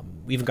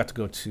 We even got to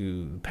go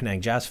to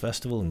Penang Jazz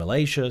Festival in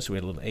Malaysia, so we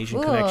had a little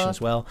Asian connection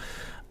as well.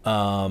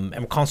 And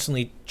we're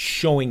constantly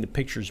showing the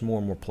pictures more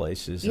and more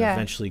places, and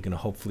eventually going to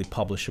hopefully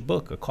publish a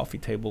book, a coffee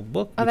table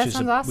book, which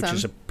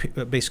is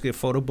basically a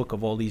photo book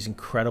of all these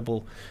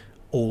incredible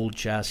old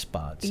jazz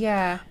spots.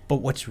 Yeah. But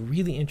what's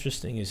really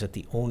interesting is that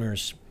the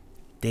owners,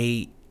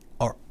 they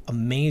are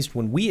amazed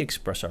when we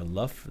express our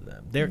love for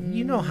them.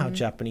 You know how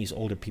Japanese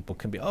older people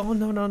can be. Oh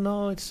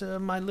no, it's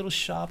my little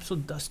shop, so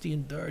dusty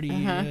and dirty.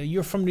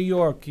 You're from New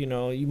York, you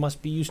know. You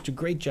must be used to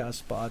great jazz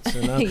spots.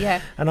 And,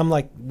 and I'm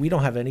like, we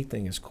don't have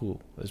anything as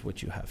cool as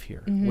what you have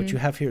here. What you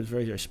have here is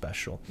very, very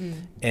special,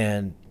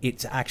 and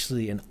it's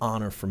actually an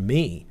honor for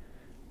me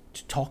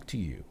to talk to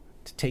you,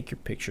 to take your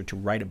picture, to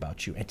write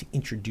about you, and to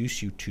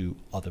introduce you to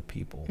other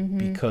people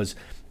because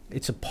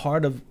it's a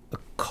part of a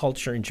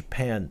culture in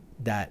Japan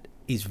that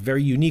is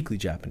very uniquely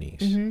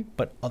Japanese,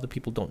 but other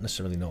people don't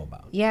necessarily know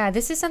about. Yeah,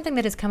 this is something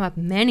that has come up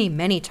many,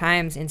 many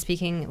times in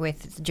speaking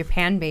with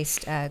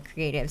Japan-based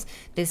creatives.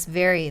 This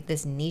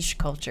niche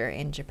culture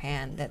in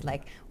Japan that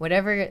like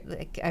whatever,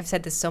 like I've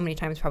said this so many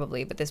times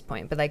probably at this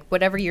point, but like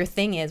whatever your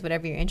thing is,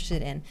 whatever you're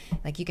interested in,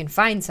 like you can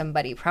find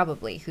somebody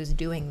probably who's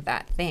doing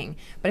that thing.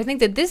 But I think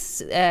that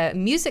this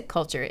music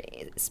culture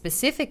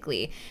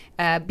specifically,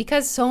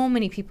 because so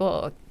many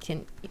people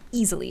can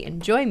easily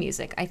enjoy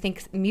music, I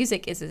think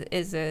music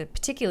is a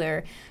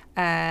particular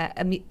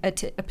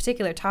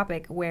particular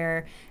topic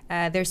where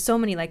there's so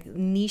many like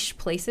niche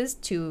places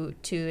to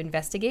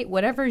investigate.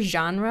 Whatever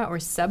genre or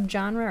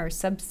subgenre or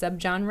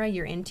subgenre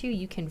you're into,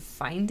 you can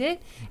find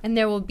it, and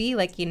there will be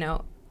like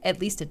at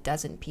least a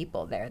dozen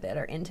people there that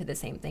are into the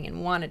same thing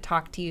and want to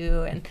talk to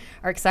you and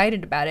are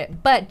excited about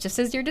it. But just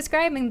as you're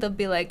describing, they'll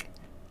be like,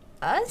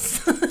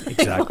 us?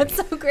 Exactly. What's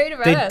so great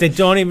about us? They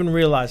don't even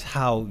realize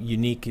how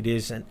unique it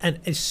is, and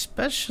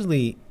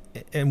especially,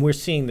 and we're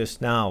seeing this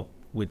now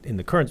in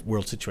the current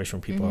world situation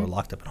when people are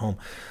locked up at home.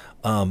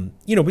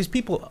 Because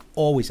people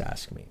always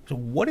ask me, so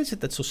what is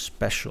it that's so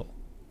special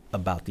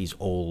about these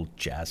old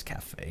jazz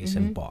cafes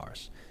and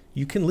bars?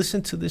 You can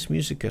listen to this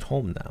music at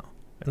home now.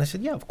 And I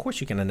said, yeah, of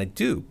course you can, and I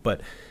do,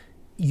 but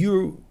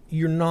you're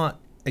not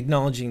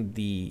acknowledging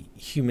the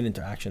human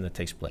interaction that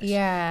takes place.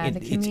 Yeah, the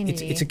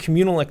community. It's a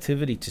communal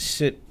activity to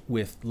sit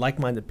with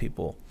like-minded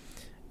people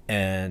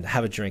and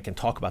have a drink and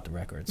talk about the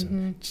records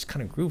and just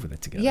kind of groove with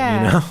it together. Yeah.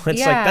 You know,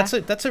 it's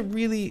like that's a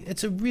really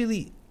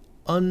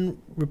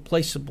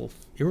irreplaceable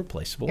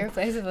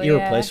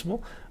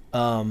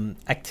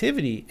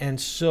activity. And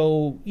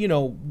so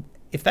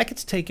if that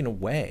gets taken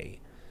away,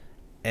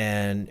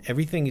 and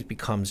everything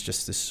becomes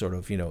just this sort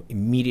of,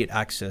 immediate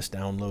access,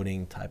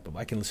 downloading type of,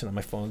 I can listen on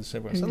my phone. So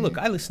look,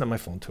 I listen on my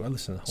phone too. I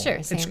listen at home.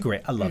 Sure, same. It's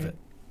great. I love it.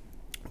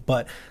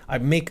 But I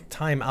make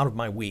time out of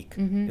my week,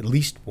 at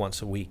least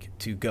once a week,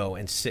 to go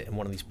and sit in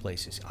one of these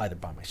places, either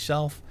by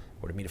myself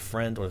or to meet a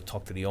friend or to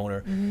talk to the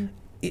owner.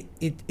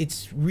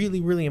 It's really,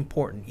 really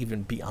important,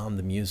 even beyond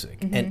the music.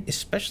 And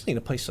especially in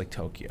a place like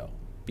Tokyo,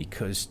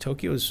 because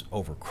Tokyo is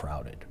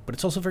overcrowded, but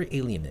it's also very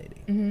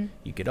alienating.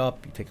 You get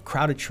up, you take a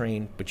crowded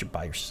train, but you're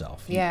by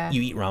yourself.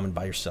 You eat ramen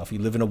by yourself. You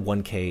live in a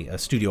 1K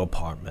studio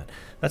apartment.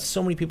 That's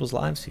so many people's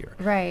lives here.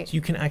 Right. So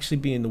you can actually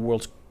be in the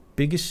world's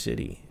biggest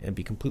city and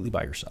be completely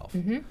by yourself.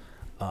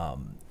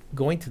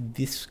 Going to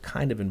this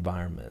kind of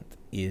environment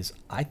is,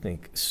 I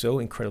think, so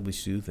incredibly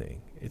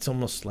soothing. It's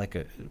almost like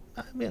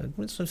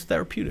it's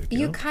therapeutic.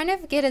 You kind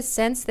of get a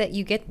sense that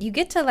you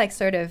get to like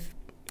sort of,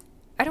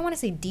 I don't want to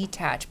say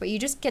detach, but you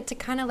just get to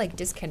kind of like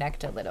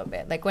disconnect a little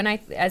bit. Like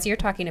as you're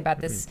talking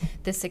about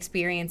this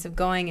experience of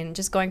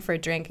going for a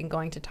drink and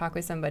going to talk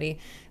with somebody,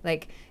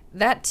 like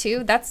that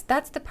too, that's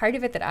the part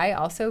of it that I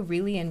also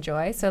really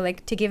enjoy. So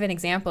like, to give an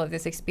example of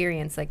this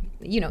experience, like,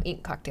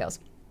 Ink Cocktails.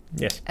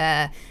 Yes.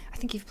 I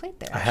think you've played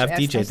there. I have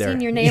DJed I've there.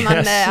 seen your name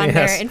on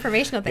their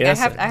informational thing.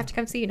 Yes, I have to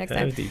come see you next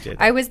time. DJed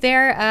I was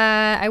there.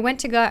 I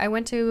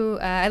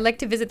like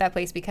to visit that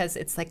place because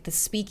it's like the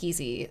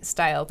speakeasy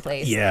style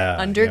place. Yeah.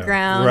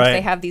 Underground. Yeah. Right.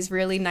 They have these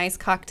really nice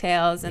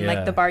cocktails, and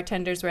like the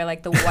bartenders wear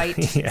like the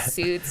white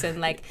suits,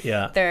 and like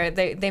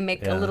they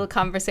make a little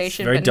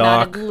conversation, but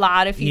dark. not a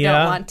lot if you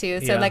don't want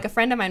to. So like a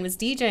friend of mine was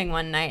DJing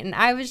one night, and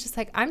I was just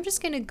like, I'm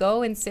just gonna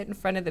go and sit in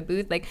front of the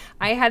booth. Like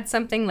I had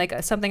something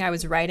I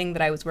was writing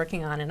that I was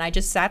working on, and I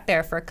just sat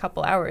there for a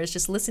couple hours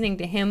just listening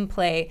to him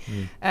play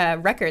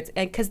records,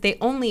 and because they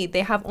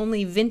have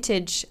only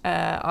vintage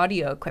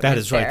audio equipment. That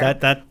is right. There,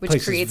 That which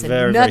place creates is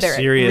very, another very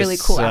serious, really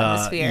cool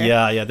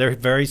atmosphere. They're a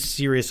very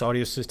serious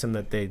audio system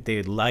that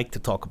they like to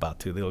talk about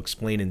too. They'll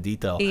explain in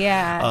detail.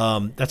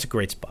 That's a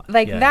great spot.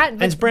 Like that,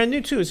 and it's brand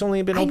new too. It's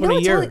only been open a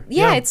year.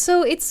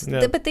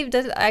 But they've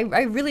done.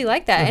 I really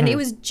like that, and it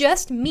was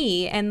just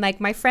me, and like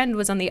my friend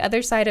was on the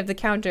other side of the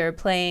counter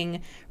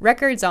playing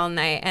records all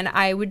night, and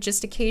I would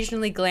just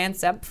occasionally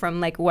glance up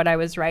from like what I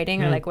was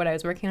writing or like what I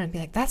was working on and be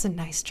like, that's a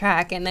nice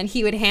track, and then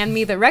he would hand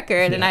me the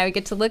record and I would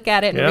get to look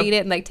at it and read it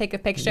and like take a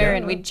picture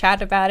and we'd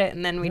chat about it,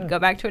 and then we'd go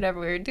back to whatever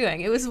we were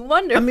doing. It was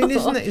wonderful. I mean,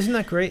 isn't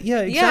that great?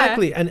 Yeah,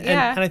 exactly. And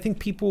I think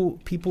people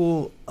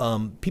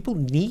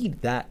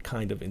need that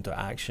kind of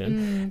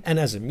interaction, and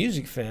as a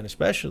music fan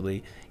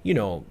especially,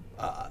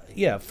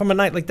 from a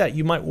night like that,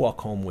 you might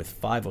walk home with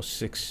 5 or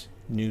 6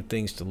 new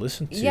things to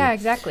listen to. Yeah,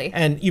 exactly.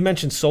 And you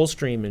mentioned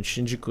Soulstream in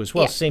Shinjuku as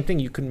well. Same thing.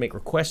 You can make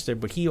requests there,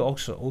 but he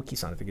also,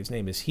 Oki-san, I think his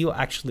name is, he'll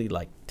actually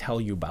like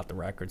tell you about the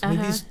records. I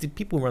mean, the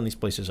people who run these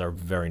places are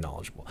very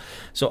knowledgeable.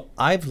 So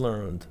I've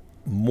learned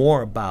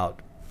more about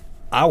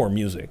our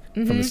music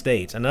from the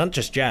States, and not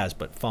just jazz,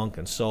 but funk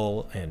and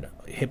soul and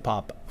hip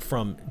hop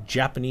from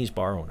Japanese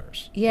bar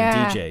owners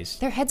and DJs.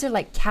 Their heads are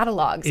like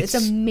catalogs. It's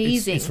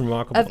amazing. It's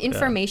remarkable. Of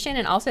information,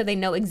 and also they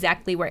know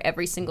exactly where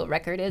every single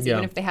record is,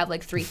 even if they have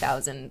like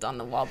 3,000 on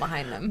the wall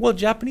behind them. Well,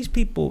 Japanese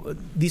people,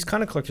 these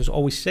kind of collectors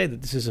always say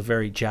that this is a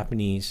very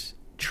Japanese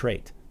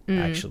trait,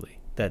 actually,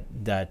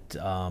 that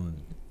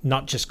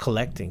not just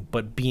collecting,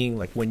 but being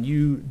like, when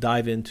you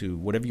dive into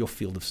whatever your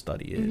field of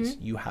study is,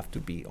 you have to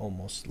be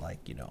almost like,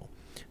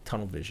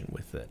 tunnel vision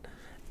with it.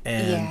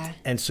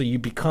 And so you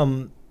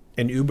become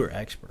an uber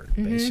expert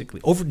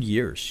basically over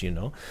years,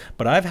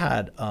 But I've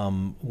had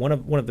one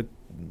of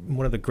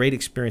the great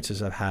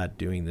experiences I've had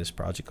doing this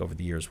project over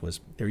the years was,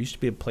 there used to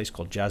be a place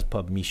called Jazz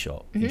Pub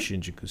Misho in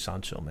Shinjuku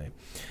Sanshome.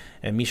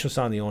 And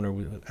Misho-san, the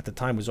owner, at the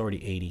time was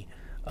already 80.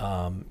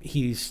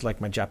 He's like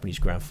my Japanese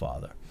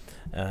grandfather.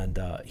 And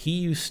he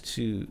used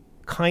to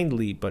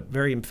kindly but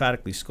very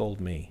emphatically scold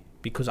me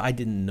because I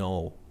didn't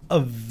know a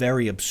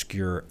very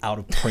obscure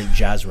out-of-print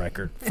jazz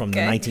record from the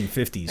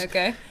 1950s.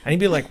 Okay. And he'd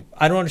be like,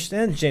 I don't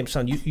understand,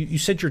 James-san. You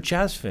said you're a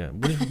jazz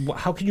fan.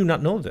 How can you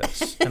not know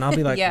this? And I'll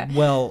be like,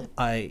 well,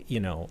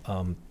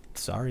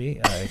 sorry,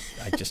 I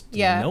just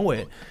didn't know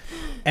it.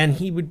 And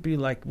he would be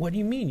like, what do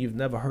you mean you've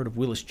never heard of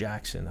Willis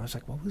Jackson? I was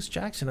like, well, Willis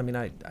Jackson? I mean,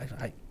 I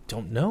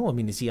don't know. I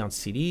mean, is he on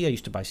CD? I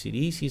used to buy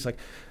CDs. He's like,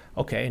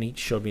 okay. And he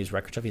showed me his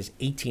record stuff. He has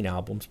 18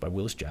 albums by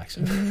Willis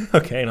Jackson.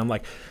 Okay. And I'm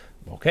like,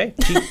 okay,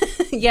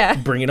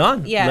 bring it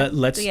on.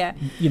 Let's.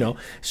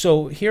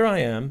 So here I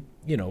am,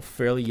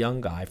 fairly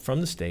young guy from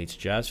the States,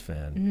 jazz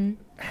fan,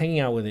 hanging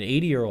out with an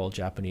 80-year-old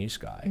Japanese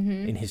guy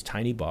in his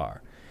tiny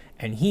bar,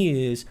 and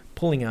he is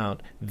pulling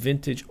out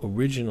vintage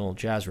original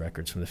jazz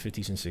records from the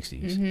 50s and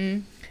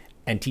 60s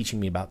and teaching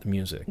me about the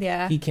music.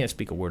 Yeah, he can't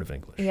speak a word of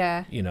English.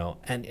 Yeah,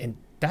 and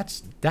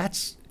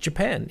that's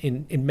Japan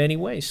in many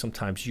ways.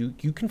 Sometimes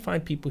you can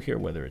find people here,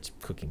 whether it's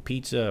cooking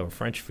pizza or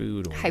French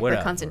food or hyper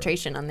whatever.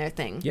 Concentration on their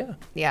thing.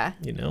 Yeah.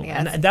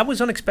 And that was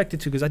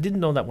unexpected too, because I didn't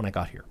know that when I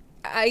got here.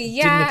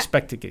 Didn't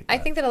expect to get that. I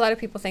think that a lot of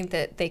people think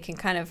that they can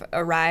kind of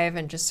arrive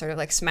and just sort of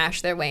like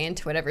smash their way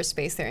into whatever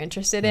space they're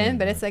interested in,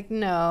 but it's like,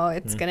 no,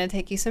 it's going to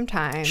take you some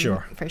time.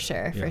 Sure. For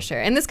sure.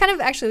 And this kind of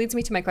actually leads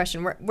me to my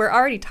question. We're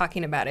already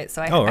talking about it,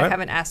 so I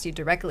haven't asked you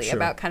directly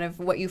about kind of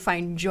what you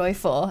find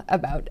joyful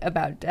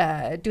about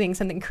doing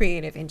something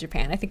creative in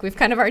Japan. I think we've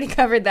kind of already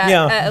covered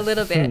that a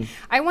little bit.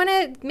 I want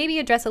to maybe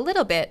address a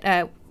little bit,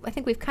 I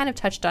think we've kind of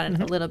touched on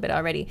it a little bit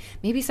already.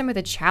 Maybe some of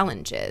the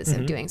challenges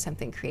of doing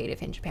something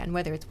creative in Japan,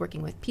 whether it's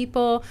working with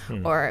people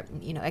or,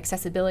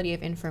 accessibility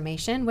of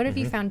information. What have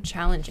you found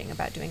challenging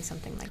about doing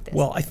something like this?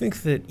 Well, I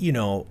think that,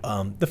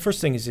 the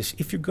first thing is this: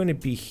 if you're going to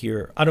be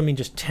here, I don't mean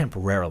just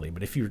temporarily,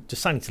 but if you're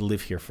deciding to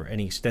live here for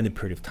any extended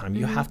period of time,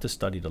 you have to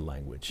study the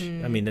language.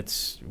 I mean,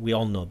 we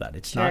all know that.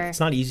 It's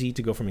not easy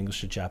to go from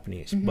English to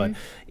Japanese, but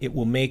it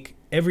will make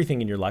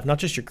everything in your life, not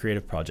just your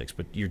creative projects,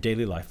 but your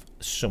daily life,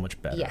 so much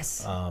better.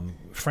 Yes.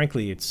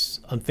 Frankly, it's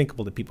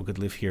unthinkable that people could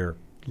live here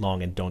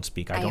long and don't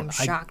speak. I am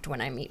shocked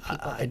when I meet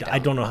people I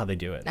don't know how they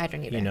do it. I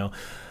don't either. You know?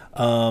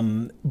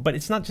 But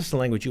it's not just the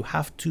language. You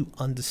have to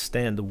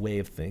understand the way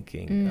of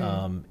thinking,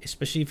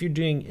 especially if you're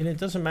doing, and it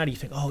doesn't matter. You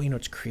think, oh,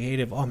 it's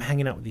creative. Oh, I'm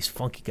hanging out with these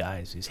funky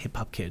guys, these hip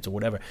hop kids or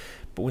whatever.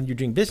 But when you're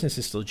doing business,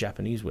 it's still a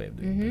Japanese way of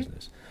doing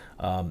business.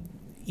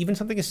 Even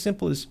something as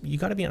simple as you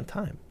got to be on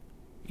time.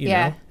 You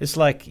know, it's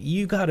like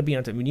you got to be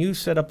on time. When you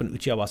set up an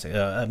uchiawase,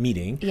 a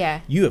meeting,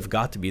 you have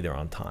got to be there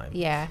on time.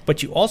 Yeah.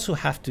 But you also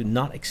have to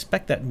not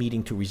expect that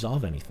meeting to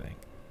resolve anything.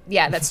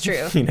 Yeah, that's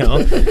true.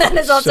 That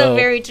is also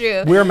very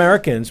true. We're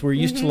Americans. We're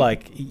used to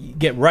like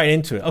get right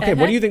into it. Okay,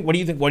 what do you think? What do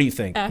you think? What do you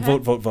think?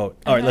 Vote, vote, vote.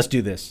 All right, let's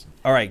do this.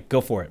 All right,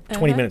 go for it.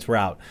 20 minutes, we're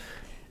out.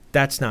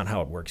 That's not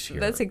how it works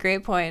here. That's a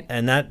great point.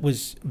 And that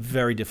was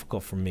very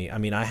difficult for me. I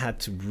mean, I had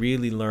to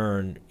really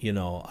learn,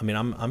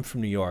 I'm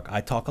from New York.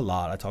 I talk a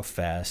lot. I talk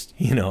fast.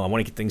 I want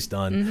to get things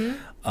done.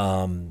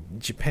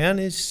 Japan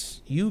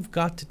is, you've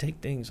got to take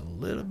things a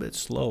little bit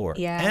slower.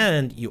 Yeah.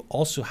 And you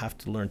also have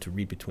to learn to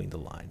read between the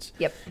lines.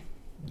 Yep.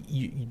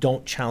 You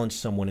don't challenge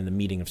someone in the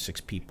meeting of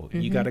 6 people.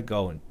 You got to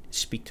go and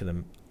speak to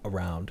them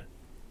around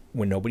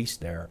when nobody's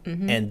there,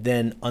 and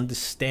then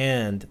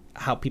understand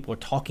how people are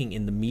talking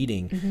in the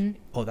meeting.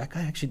 Oh, that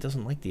guy actually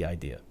doesn't like the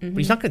idea. But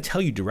he's not going to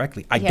tell you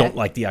directly, I don't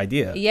like the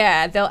idea.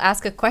 Yeah, they'll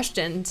ask a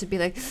question to be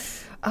like,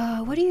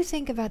 what do you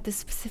think about this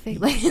specific?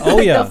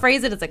 They'll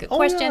phrase it as like a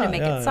question and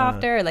make it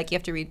softer. Like you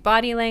have to read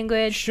body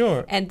language.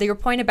 Sure. And your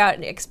point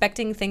about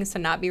expecting things to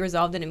not be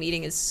resolved in a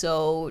meeting is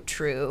so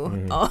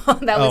true.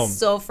 That was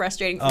so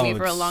frustrating for me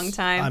for a long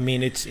time. I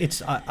mean,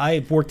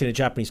 I worked in a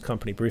Japanese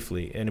company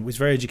briefly, and it was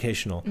very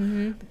educational,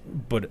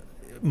 but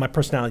my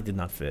personality did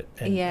not fit.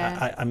 And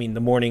I mean,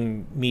 the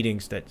morning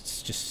meetings that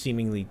just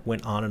seemingly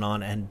went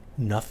on, and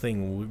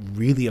nothing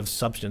really of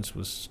substance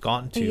was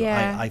gotten to.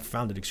 I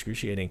found it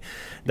excruciating.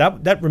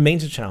 That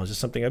remains a challenge. It's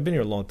something I've been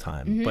here a long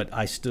time, but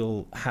I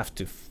still have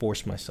to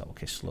force myself.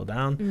 Okay, slow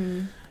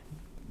down.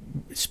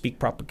 Speak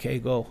proper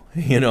keigo,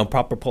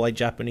 proper polite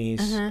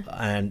Japanese,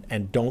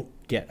 and don't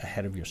get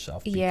ahead of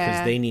yourself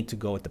because they need to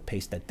go at the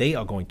pace that they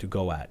are going to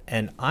go at.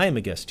 And I am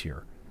a guest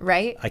here.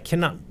 Right. I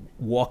cannot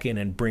walk in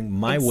and bring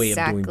my way of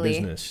doing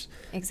business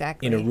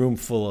in a room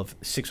full of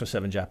 6 or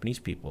 7 Japanese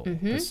people.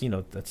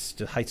 That's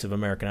the heights of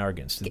American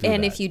arrogance to do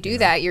and that, if you do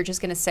that, you're just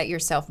going to set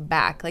yourself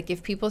back. Like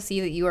if people see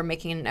that you are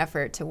making an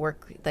effort to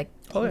work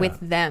with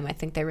them, I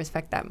think they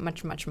respect that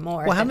much, much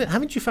more. Well,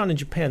 haven't you found in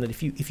Japan that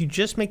if you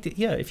just make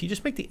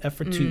the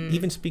effort to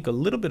even speak a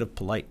little bit of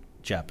polite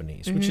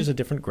Japanese, which is a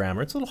different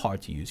grammar, it's a little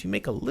hard to use. You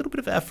make a little bit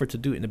of effort to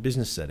do it in a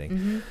business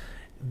setting.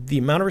 The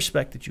amount of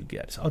respect that you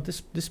get,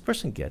 this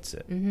person gets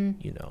it,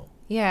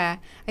 Yeah,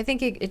 I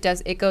think it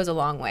does. It goes a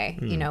long way,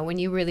 when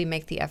you really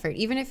make the effort,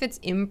 even if it's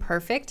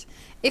imperfect.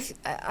 If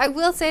I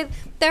will say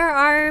there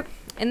are,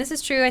 and this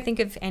is true, I think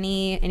of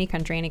any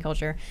country, any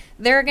culture,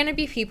 there are going to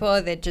be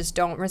people that just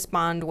don't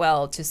respond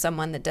well to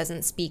someone that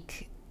doesn't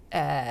speak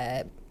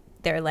their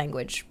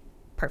language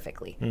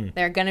perfectly.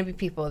 There are going to be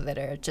people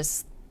that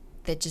just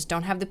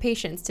don't have the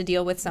patience to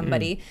deal with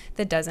somebody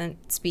that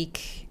doesn't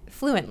speak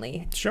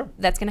fluently. Sure.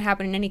 That's going to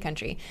happen in any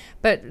country.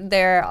 But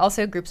there are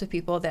also groups of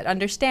people that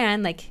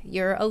understand, like,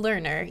 you're a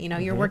learner,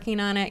 you're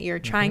working on it, you're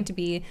trying to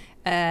be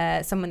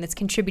someone that's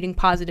contributing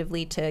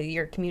positively to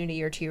your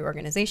community or to your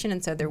organization,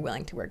 and so they're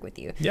willing to work with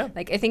you. Yeah.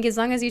 Like, I think as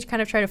long as you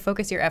kind of try to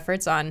focus your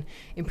efforts on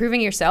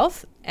improving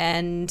yourself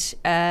and,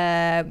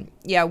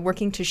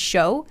 working to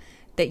show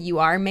that you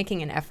are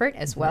making an effort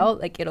as well,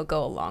 like, it'll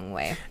go a long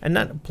way. And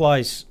that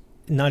applies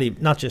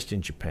not just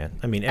in Japan.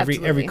 I mean,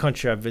 every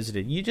country I've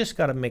visited, you just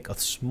got to make a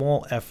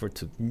small effort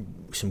to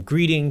some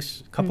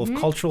greetings, a couple of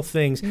cultural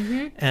things,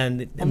 and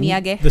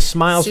the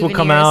smiles will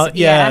come out.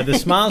 Yeah, the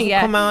smiles will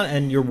come out,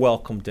 and you're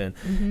welcomed in.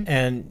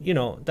 And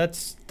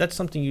that's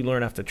something you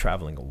learn after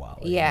traveling a while.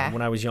 Yeah.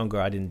 When I was younger,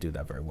 I didn't do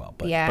that very well,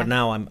 but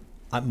now I'm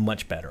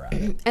much better at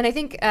it. And I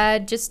think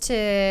just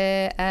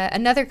to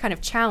another kind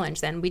of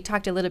challenge then, we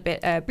talked a little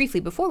bit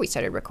briefly before we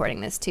started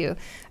recording this too,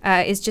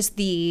 is just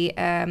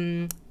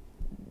the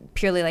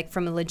purely like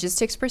from a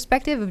logistics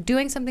perspective of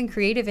doing something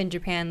creative in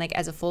Japan, like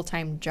as a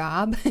full-time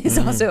job is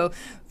also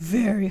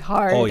very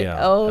hard.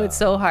 It's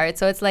so hard.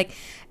 So it's like,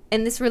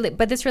 and this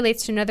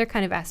relates to another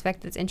kind of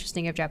aspect that's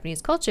interesting of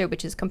Japanese culture,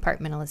 which is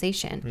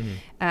compartmentalization,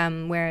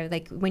 where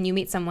like when you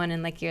meet someone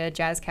in like a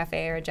jazz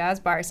cafe or a jazz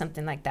bar or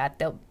something like that,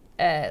 they'll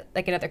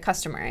like another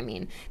customer, I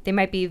mean, they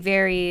might be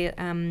very,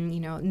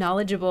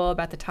 knowledgeable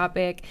about the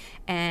topic,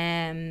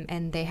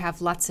 and they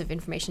have lots of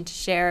information to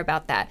share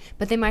about that.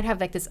 But they might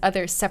have like this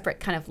other separate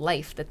kind of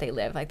life that they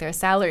live. Like they're a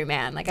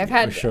salaryman. Like I've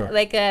had,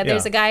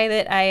 there's a guy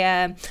that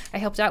I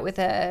helped out with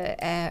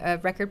a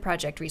record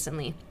project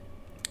recently,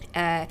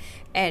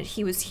 and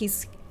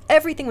he's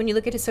everything. When you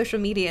look at his social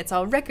media, it's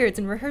all records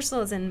and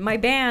rehearsals and my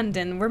band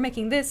and we're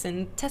making this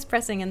and test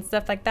pressing and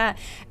stuff like that.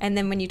 And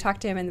then when you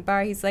talk to him in the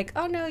bar, he's like,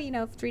 oh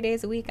no, 3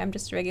 days a week, I'm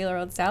just a regular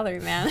old salary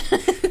man.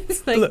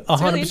 It's like,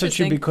 100%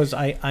 true, because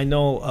I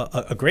know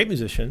a great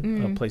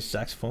musician plays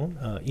saxophone,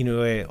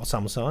 Inoue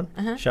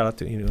Osamu-san. Shout out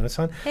to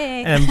Inoue-san.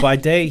 Hey. And by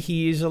day,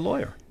 he is a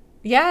lawyer.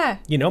 Yeah.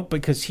 You know,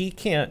 because he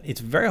can't,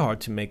 it's very hard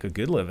to make a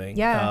good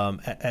living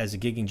as a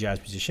gigging jazz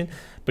musician,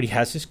 but he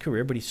has his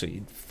career, but he's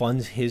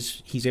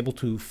able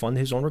to fund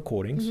his own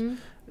recordings. Mm-hmm.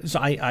 So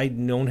I'd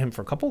known him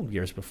for a couple of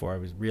years before I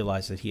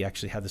realized that he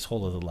actually had this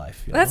whole other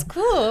life. That's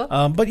cool.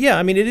 But yeah,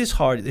 I mean, it is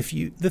hard.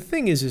 The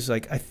thing is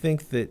like, I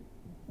think that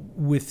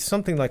with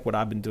something like what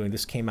I've been doing,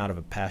 this came out of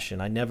a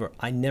passion. I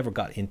never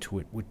got into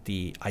it with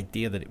the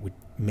idea that it would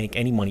make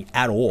any money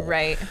at all.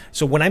 Right.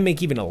 So when I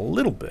make even a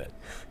little bit,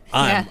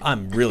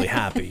 I'm really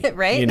happy.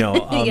 Right. You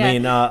know, I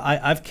mean,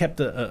 I've kept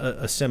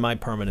a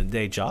semi-permanent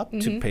day job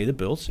to pay the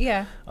bills.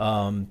 Yeah.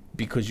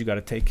 Because you got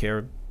to take care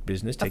of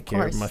business, take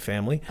care of my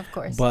family. Of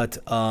course. But,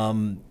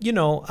 you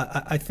know,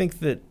 I think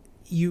that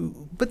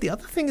but the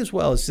other thing as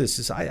well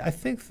is I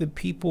think that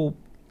people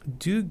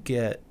do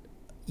get,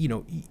 you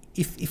know,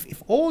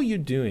 if all you're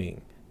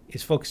doing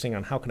is focusing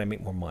on how can I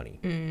make more money,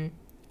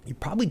 you're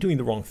probably doing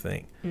the wrong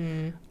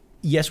thing.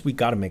 Yes, we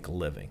got to make a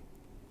living,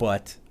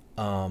 but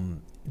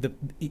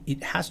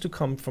it has to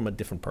come from a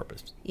different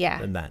purpose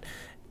than that.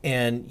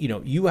 And, you know,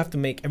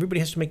 everybody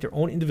has to make their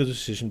own individual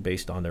decision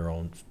based on their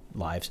own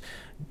lives.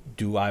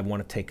 Do I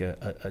want to take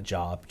a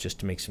job just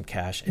to make some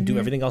cash and do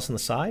everything else on the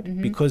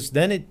side? Because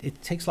then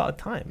it takes a lot of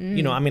time.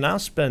 You know, I mean,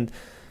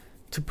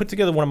 to put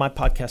together one of my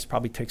podcasts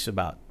probably takes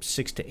about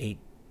 6 to 8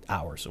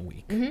 hours a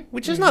week,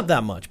 which is not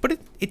that much, but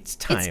it's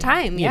time. It's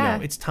time, you know,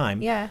 it's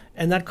time. Yeah.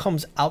 And that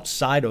comes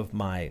outside of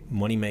my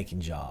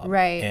money-making job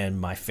and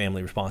my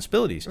family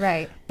responsibilities.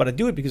 Right. But I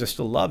do it because I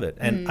still love it,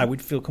 and I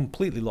would feel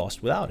completely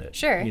lost without it.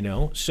 Sure. You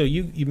know? So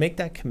you make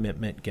that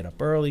commitment, get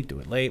up early, do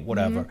it late,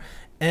 whatever.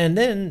 And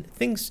then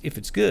if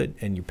it's good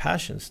and your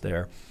passion's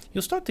there,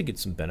 you'll start to get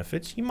some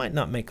benefits. You might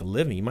not make a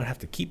living. You might have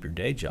to keep your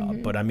day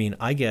job. But I mean,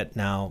 I get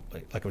now,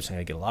 like I was saying,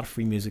 I get a lot of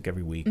free music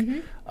every week.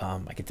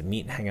 I get to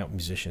meet and hang out with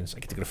musicians. I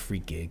get to go to free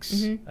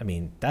gigs. I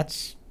mean, that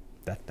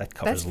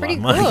covers a lot of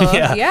money.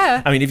 Cool.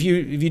 Yeah. I mean, if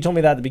you told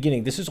me that at the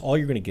beginning, this is all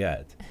you're going to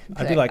get,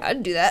 I'd be like,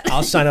 I'd do that.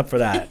 I'll sign up for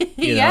that.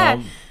 You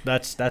know,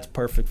 that's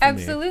perfect for me.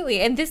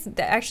 Absolutely. And this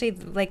actually,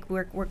 like,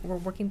 we're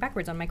working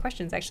backwards on my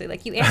questions. Actually,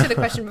 like, you answered the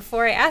question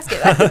before I asked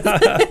it.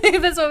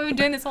 That's what we've been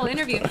doing this whole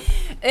interview.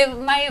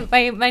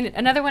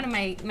 Another one of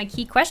my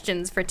key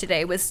questions for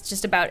today was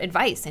just about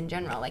advice in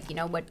general. Like, you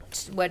know,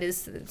 what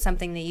is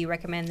something that you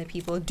recommend that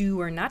people do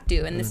or not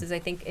do? And this is, I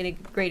think, a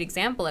great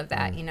example of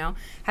that. You know,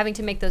 having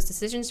to make those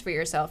decisions for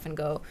yourself and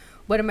go,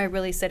 what am I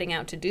really setting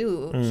out to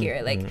do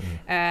here? Like,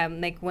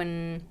 like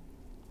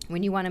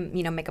when you want to,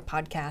 you know, make a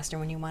podcast or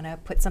when you want to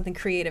put something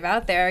creative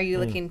out there, are you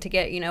looking to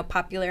get, you know,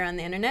 popular on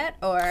the internet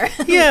or, or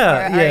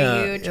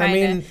are you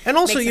trying to and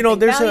also, you know,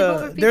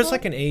 there's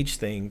like an age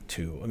thing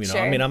too. I mean,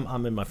 I mean,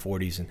 I'm in my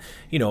 40s, and,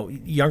 you know,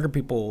 younger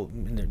people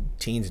in their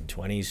teens and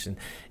 20s, and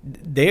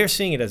they're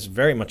seeing it as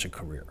very much a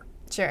career.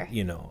 Sure.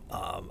 You know,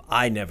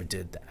 I never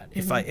did that.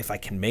 If I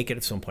can make it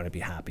at some point, I'd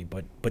be happy.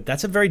 But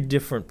that's a very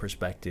different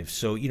perspective.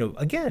 So, you know,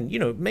 again, you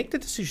know, make the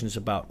decisions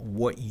about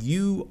what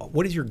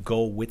is your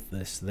goal with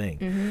this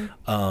thing.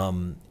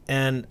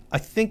 And I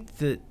think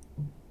that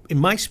in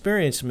my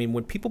experience, I mean,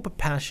 when people put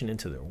passion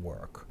into their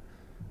work,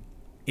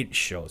 it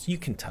shows. You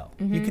can tell.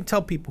 You can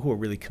tell people who are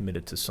really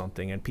committed to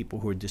something and people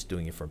who are just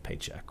doing it for a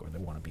paycheck or they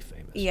want to be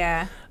famous.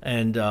 Yeah.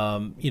 And,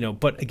 you know,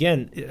 but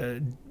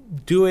again,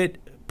 do it.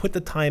 Put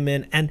the time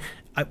in. And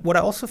what I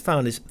also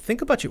found is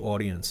think about your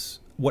audience.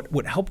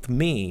 What helped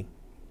me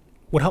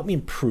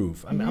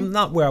improve. I mean, I'm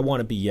not where I want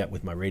to be yet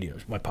with my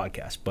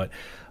podcast, but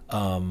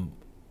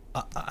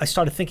I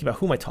started thinking about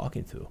who am I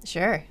talking to.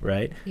 Sure.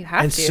 Right? You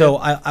have to. And so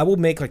I will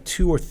make like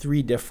 2 or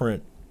 3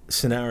 different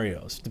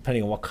scenarios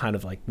depending on what kind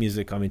of like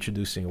music I'm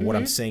introducing or what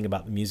I'm saying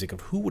about the music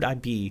of who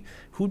would be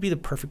the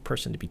perfect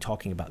person to be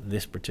talking about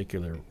this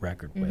particular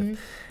record with.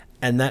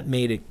 And that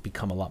made it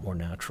become a lot more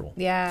natural.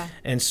 Yeah.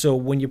 And so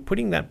when you're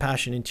putting that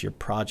passion into your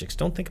projects,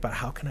 don't think about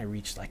how can I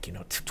reach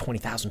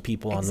 20,000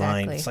 people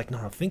online. It's like, no,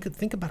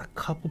 think about a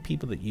couple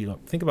people that you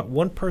don't. Think about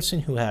one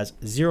person who has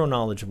zero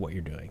knowledge of what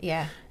you're doing.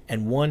 Yeah.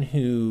 And one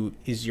who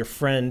is your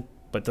friend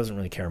but doesn't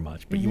really care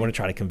much, but you want to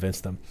try to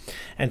convince them.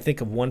 And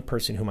think of one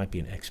person who might be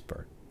an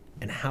expert.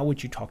 And how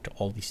would you talk to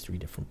all these 3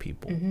 different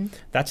people?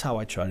 That's how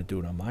I try to do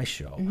it on my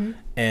show.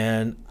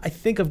 And I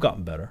think I've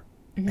gotten better.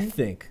 I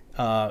think.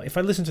 If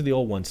I listen to the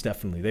old ones,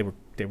 definitely they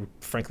were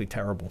frankly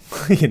terrible.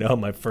 You know,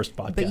 my first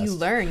podcast. But you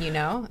learn, you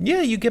know.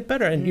 Yeah, you get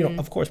better, and you know,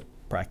 of course,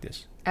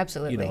 practice.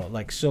 Absolutely. You know,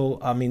 like so.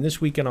 I mean,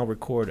 this weekend I'll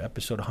record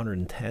episode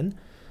 110.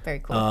 Very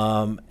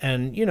cool.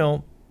 And you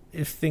know,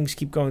 if things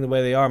keep going the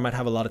way they are, I might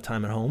have a lot of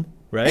time at home.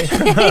 Right?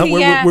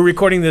 We're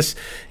recording this,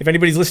 if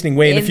anybody's listening,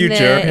 way in the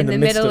future, in the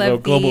midst of a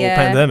global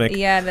pandemic.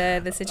 Yeah,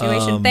 the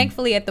situation.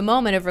 Thankfully, at the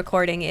moment of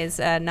recording is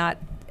not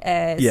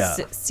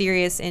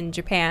serious in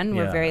Japan.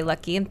 We're very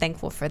lucky and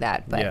thankful for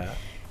that. But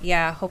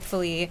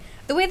hopefully,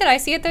 the way that I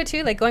see it though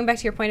too, like going back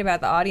to your point about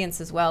the audience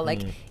as well,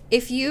 like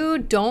if you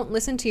don't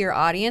listen to your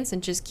audience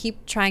and just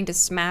keep trying to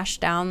smash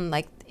down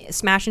like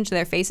smash into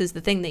their faces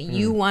the thing that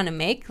you want to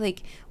make,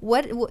 like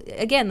what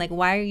again, like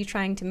why are you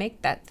trying to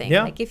make that thing?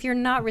 Like if you're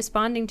not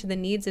responding to the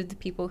needs of the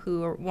people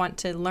who want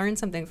to learn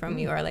something from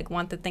you, or like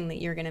want the thing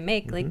that you're going to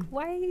make, like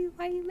why are you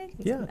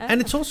making something?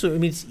 And it's also, I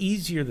mean, it's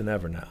easier than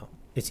ever now.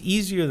 It's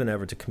easier than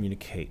ever to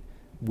communicate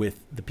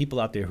with the people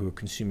out there who are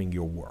consuming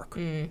your work.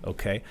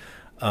 Okay.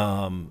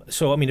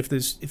 So I mean, if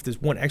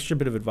there's one extra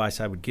bit of advice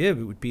I would give,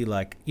 it would be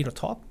like, you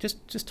know,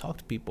 just talk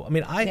to people. I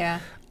mean,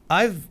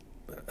 I've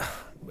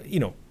you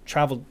know,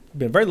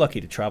 been very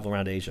lucky to travel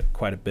around Asia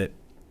quite a bit,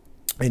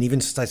 and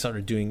even since I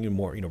started doing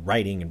more, you know,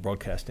 writing and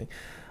broadcasting.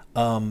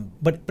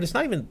 But it's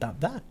not even about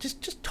that.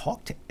 Just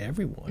talk to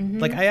everyone.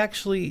 Like I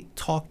actually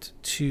talked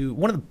to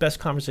one of the best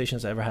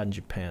conversations I ever had in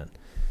Japan,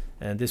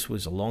 and this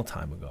was a long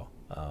time ago.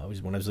 It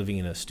was when I was living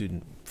in a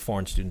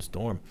foreign student's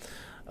dorm.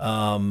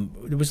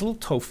 There was a little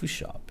tofu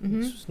shop.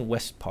 This was in the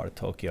west part of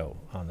Tokyo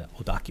on the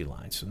Odakyu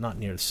line, so not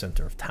near the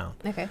center of town.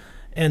 Okay.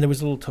 And there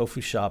was a little tofu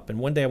shop, and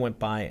one day I went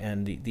by,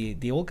 and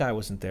the old guy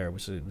wasn't there. It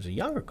was a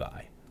younger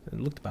guy. It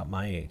looked about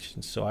my age,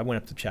 and so I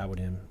went up to chat with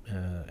him,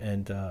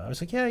 and I was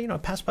like, yeah, you know, I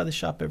pass by the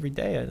shop every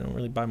day. I don't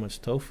really buy much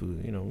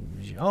tofu, you know.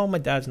 Oh, my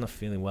dad's not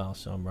feeling well,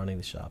 so I'm running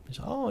the shop. He's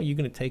like, oh, you're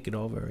going to take it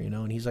over, you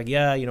know. And he's like,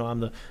 yeah, you know, I'm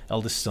the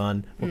eldest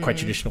son. We're quite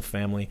traditional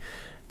family.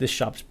 This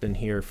shop's been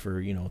here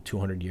for, you know,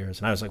 200 years.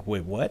 And I was like,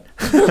 wait, what?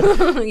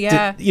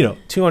 You know,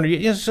 200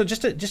 years. Yeah, so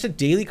just a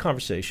daily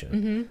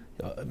conversation,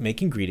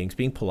 making greetings,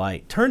 being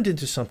polite, turned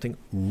into something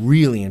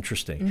really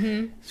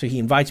interesting. So he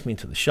invites me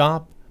into the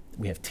shop.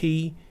 We have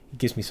tea. He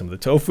gives me some of the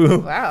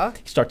tofu. Wow.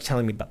 He starts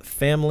telling me about the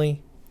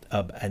family.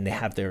 And they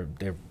have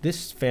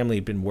this family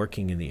had been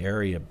working in the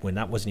area when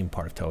that wasn't even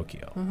part of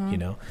Tokyo, you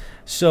know.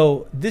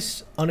 So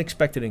this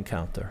unexpected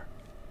encounter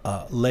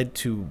led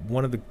to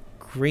one of the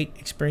great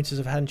experiences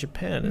I've had in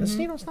Japan. And it's,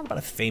 you know, it's not about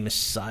a famous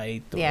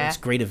site or this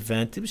great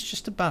event. It was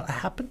just about, I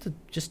happened to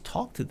just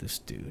talk to this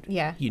dude,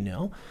 you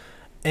know.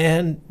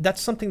 And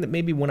that's something that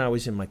maybe when I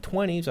was in my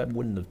 20s, I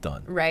wouldn't have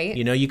done. Right.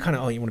 You know, you kind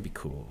of, you want to be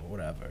cool or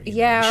whatever.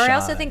 Yeah, or I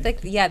also think,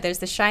 like, there's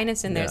the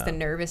shyness and there's the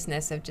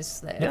nervousness of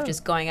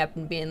just going up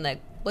and being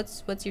like,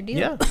 what's your deal?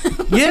 Yeah.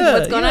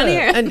 What's going on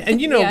here? And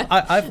you know,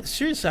 I've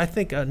seriously, I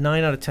think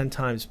 9 out of 10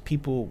 times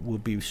people will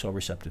be so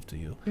receptive to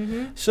you.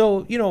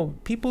 So, you know,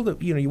 people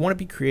that, you know, you want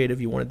to be creative,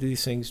 you want to do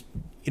these things,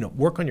 you know,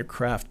 work on your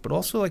craft, but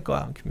also like go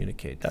out and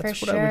communicate.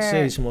 That's what I would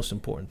say is the most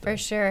important thing. For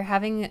sure.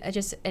 Having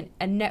just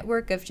a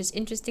network of just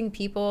interesting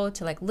people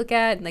to like look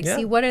at and like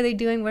see what are they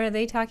doing, what are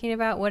they talking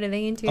about, what are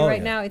they into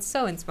right now. It's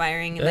so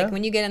inspiring. And like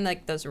when you get in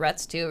like those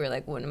ruts too, we're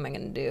like, what am I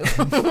going to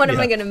do? What am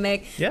I going to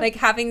make? Like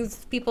having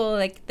people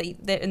like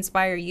that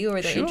inspire you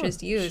or that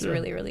interest you is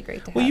really, really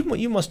great to have. Well,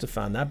 you must have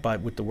found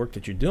that with the work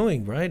that you're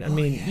doing, right? I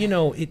mean, you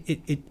know,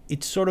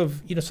 it's sort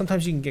of, you know,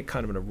 sometimes you can get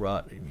kind of in a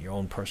rut in your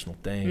own personal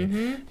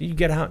thing. You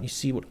get out and you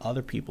see what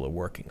other people are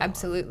working on.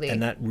 Absolutely.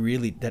 And that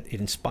it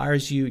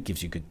inspires you. It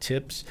gives you good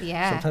tips.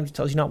 Yeah. Sometimes it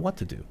tells you not what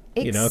to do.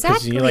 Exactly. You know,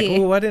 because you're like,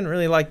 oh, I didn't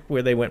really like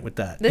where they went with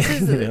that. This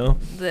is you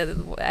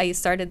know? I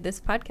started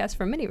this podcast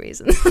for many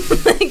reasons.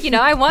 Like, you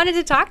know, I wanted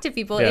to talk to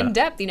people in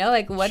depth, you know,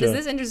 like what is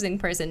this interesting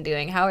person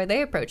doing? How are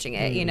they approaching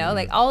it? You know,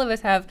 like all of us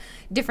have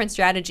different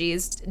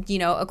strategies, you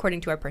know,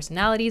 according to our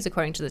personalities,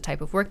 according to the type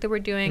of work that we're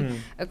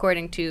doing,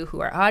 according to who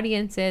our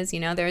audience is.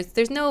 You know,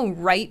 there's no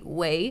right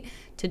way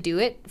to do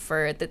it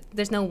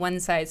there's no one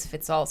size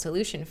fits all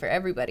solution for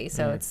everybody.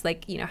 So it's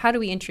like, you know, how do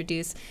we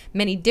introduce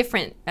many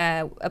different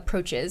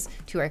approaches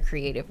to our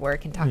creative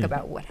work and talk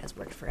about what has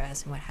worked for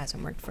us and what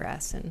hasn't worked for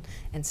us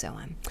and so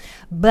on.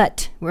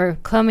 But we're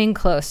coming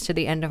close to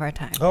the end of our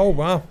time. Oh,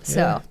 wow.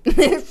 So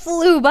it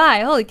flew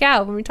by. Holy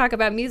cow. When we talk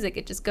about music,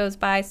 it just goes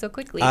by so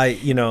quickly.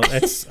 You know,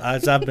 it's,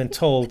 as I've been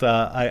told,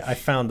 I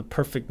found the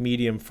perfect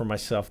medium for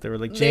myself. They were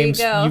like, James,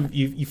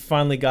 you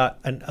finally got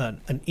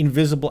an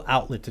invisible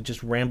outlet to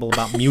just ramble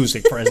about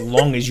music for as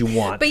long as you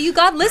want. But you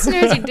got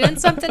listeners. You're doing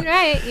something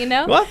right, you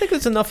know? Well, I think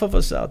there's enough of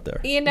us out there.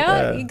 You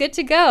know, you're good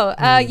to go.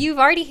 You've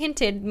already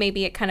hinted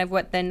maybe at kind of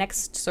what the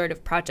next sort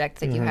of project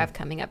that you have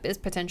coming up is,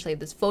 potentially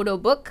this photo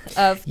book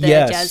of the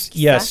jazz.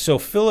 Yes. So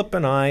Philip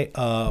and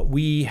I,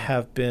 we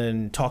have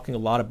been talking a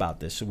lot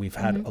about this. So we've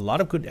had a lot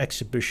of good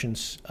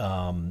exhibitions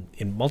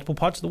in multiple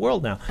parts of the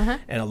world now.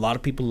 And a lot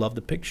of people love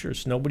the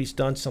pictures. Nobody's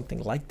done something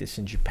like this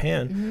in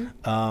Japan.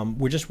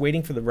 We're just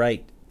waiting for the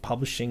right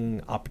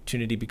publishing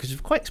opportunity because it's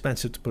quite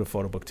expensive to put a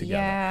photo book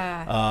together.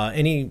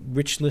 Any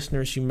rich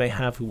listeners you may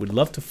have who would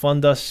love to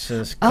fund us,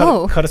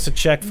 cut us a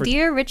check for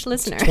dear rich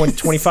listeners.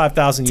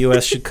 25,000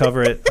 US should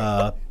cover it,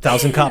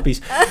 1,000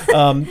 copies.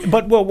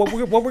 But what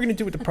we're going to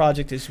do with the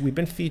project is we've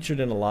been featured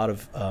in a lot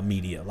of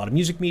media, a lot of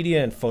music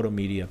media and photo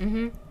media.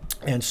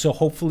 And so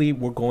hopefully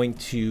we're going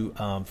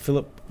to,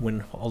 Philip,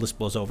 when all this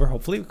blows over,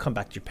 hopefully we'll come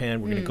back to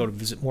Japan. We're going to go to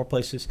visit more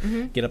places,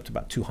 get up to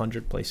about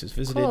 200 places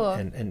visited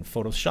and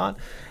photos shot.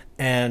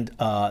 And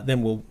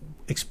then we'll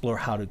explore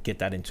how to get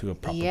that into a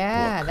proper book.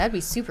 Yeah, that'd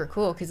be super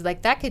cool, because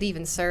like that could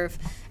even serve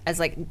as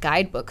like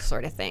guidebook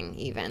sort of thing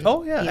even.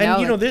 Oh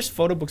yeah, there's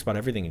photo books about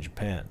everything in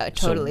Japan.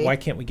 Totally. So why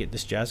can't we get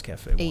this Jazz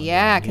Cafe one?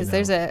 Yeah, because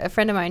there's a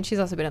friend of mine, she's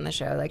also been on the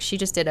show, like she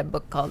just did a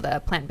book called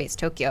Plant-Based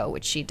Tokyo,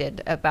 which she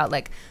did about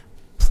like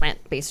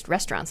plant-based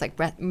restaurants, like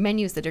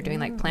menus that are doing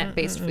like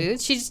plant-based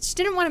foods. She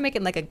didn't want to make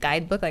it like a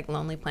guidebook, like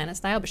Lonely Planet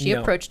style, but she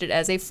approached it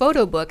as a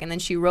photo book, and then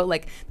she wrote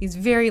like these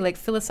very like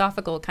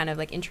philosophical kind of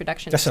like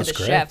introductions to the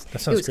chefs. That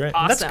sounds great.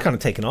 Awesome. And that's kind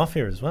of taken off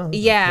here as well.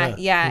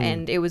 Yeah.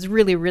 And it was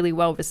really, really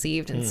well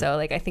received. And so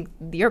like I think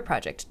your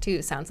project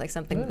too sounds like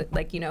something that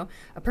like, you know,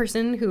 a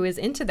person who is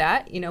into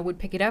that, you know, would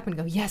pick it up and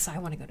go, yes, I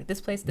want to go to this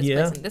place, this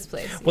place, and this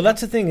place. Well,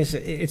 that's the thing, is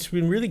it's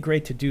been really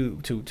great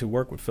to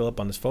work with Philip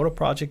on this photo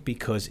project,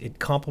 because it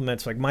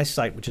complements like my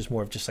site, which is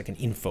more of just like an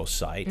info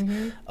site,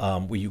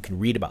 where you can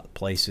read about the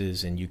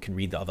places and you can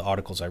read the other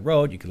articles I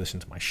wrote. You can listen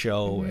to my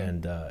show,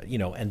 and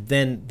and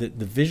then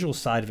the visual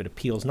side of it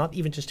appeals not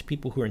even just to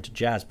people who are into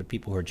jazz, but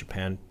people who are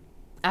Japanophiles.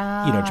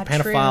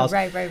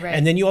 Right.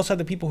 And then you also have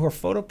the people who are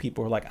photo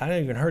people who are like, I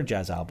don't even heard a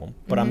jazz album,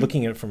 but I'm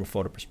looking at it from a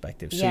photo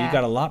perspective. So you've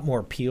got a lot more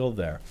appeal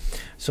there.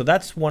 So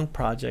that's one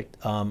project.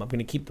 I'm going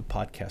to keep the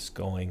podcast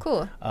going.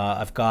 Cool.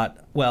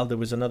 There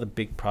was another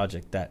big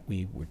project that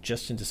we were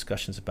just in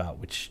discussions about,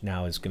 which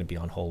now is going to be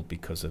on hold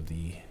because of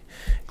the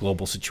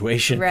global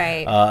situation.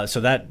 Right. So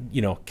that,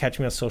 catch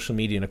me on social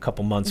media in a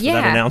couple months for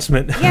that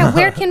announcement. Yeah.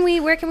 Where can we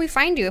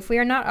find you if we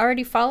are not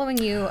already following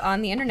you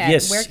on the internet?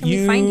 Yes, where can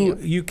we find you?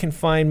 You can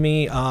find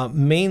me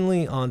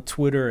mainly on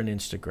Twitter and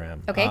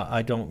Instagram. Okay.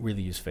 I don't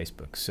really use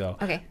Facebook. So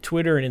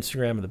Twitter and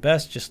Instagram are the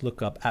best. Just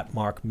look up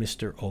 @Mark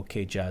Mr.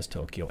 OK Jazz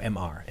Tokyo,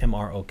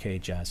 MR OK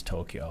Jazz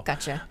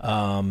Gotcha.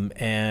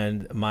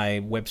 And my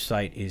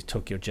website is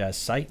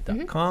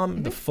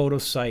tokyojazzsite.com. The photo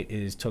site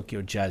is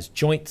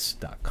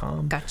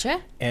tokyojazzjoints.com. Gotcha.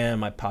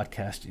 And my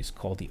podcast is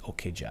called the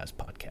OK Jazz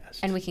Podcast.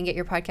 And we can get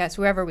your podcast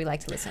wherever we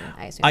like to listen,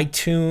 I assume.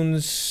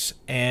 iTunes,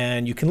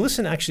 and you can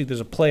listen. Actually, there's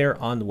a player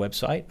on the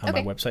website. On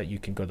my website, you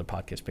can go to the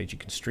podcast page. You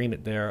can stream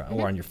it there,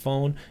 or on your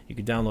phone. You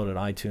can download it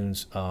on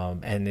iTunes,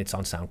 and it's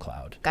on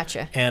SoundCloud.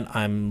 Gotcha. And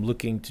I'm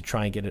looking to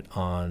try and get it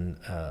on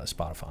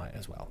Spotify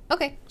as well.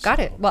 Okay, got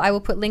it. Well, I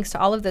will put links to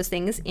all of those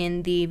things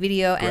in the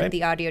video and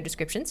the audio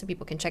description, so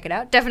people can check it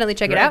out. Definitely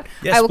check it out.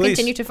 Yes, I will please.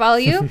 continue to follow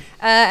you,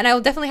 and I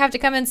will definitely have to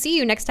come and see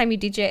you next time you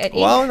DJ at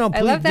 8. Well, no, please,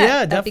 I love that.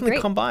 Yeah, definitely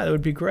come by. That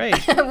would be great.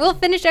 We'll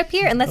finish up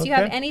here unless you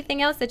have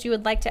anything else that you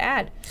would like to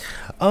add.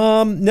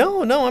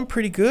 No, I'm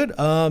pretty good.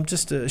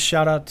 Just a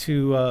shout out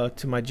to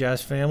my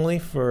jazz family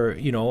for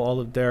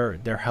all of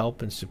their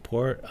help and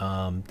support.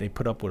 They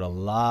put up with a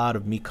lot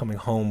of me coming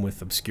home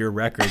with obscure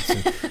records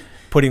and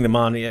putting them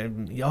on.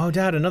 Oh,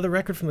 Dad, another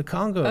record from the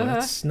Congo.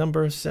 It's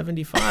number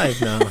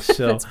 75 now.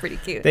 So that's pretty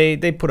cute.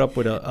 They put up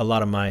with a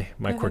lot of my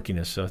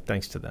quirkiness. So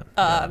thanks to them.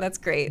 That's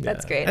great. Yeah.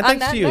 That's great. And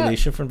thanks to you,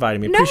 Alicia, for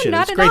inviting me. Appreciate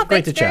it. It's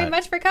great to chat. Thanks very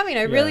much for coming.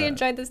 I really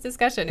enjoyed this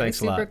discussion.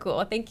 Thanks it was super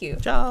cool. Thank you.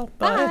 Ciao.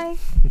 Bye.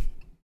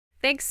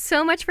 Thanks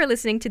so much for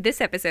listening to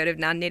this episode of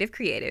Non-Native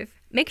Creative.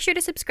 Make sure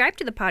to subscribe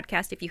to the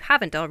podcast if you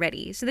haven't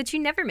already, so that you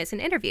never miss an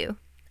interview.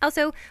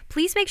 Also,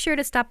 please make sure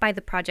to stop by the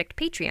project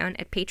Patreon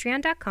at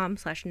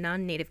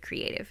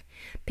patreon.com/non-native-creative.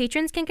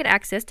 Patrons can get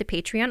access to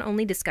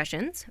Patreon-only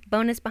discussions,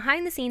 bonus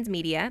behind-the-scenes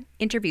media,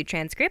 interview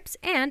transcripts,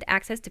 and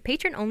access to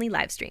patron-only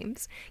live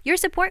streams. Your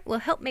support will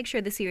help make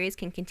sure the series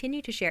can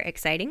continue to share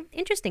exciting,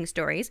 interesting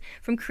stories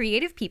from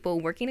creative people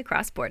working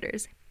across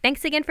borders.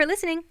 Thanks again for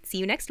listening. See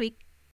you next week.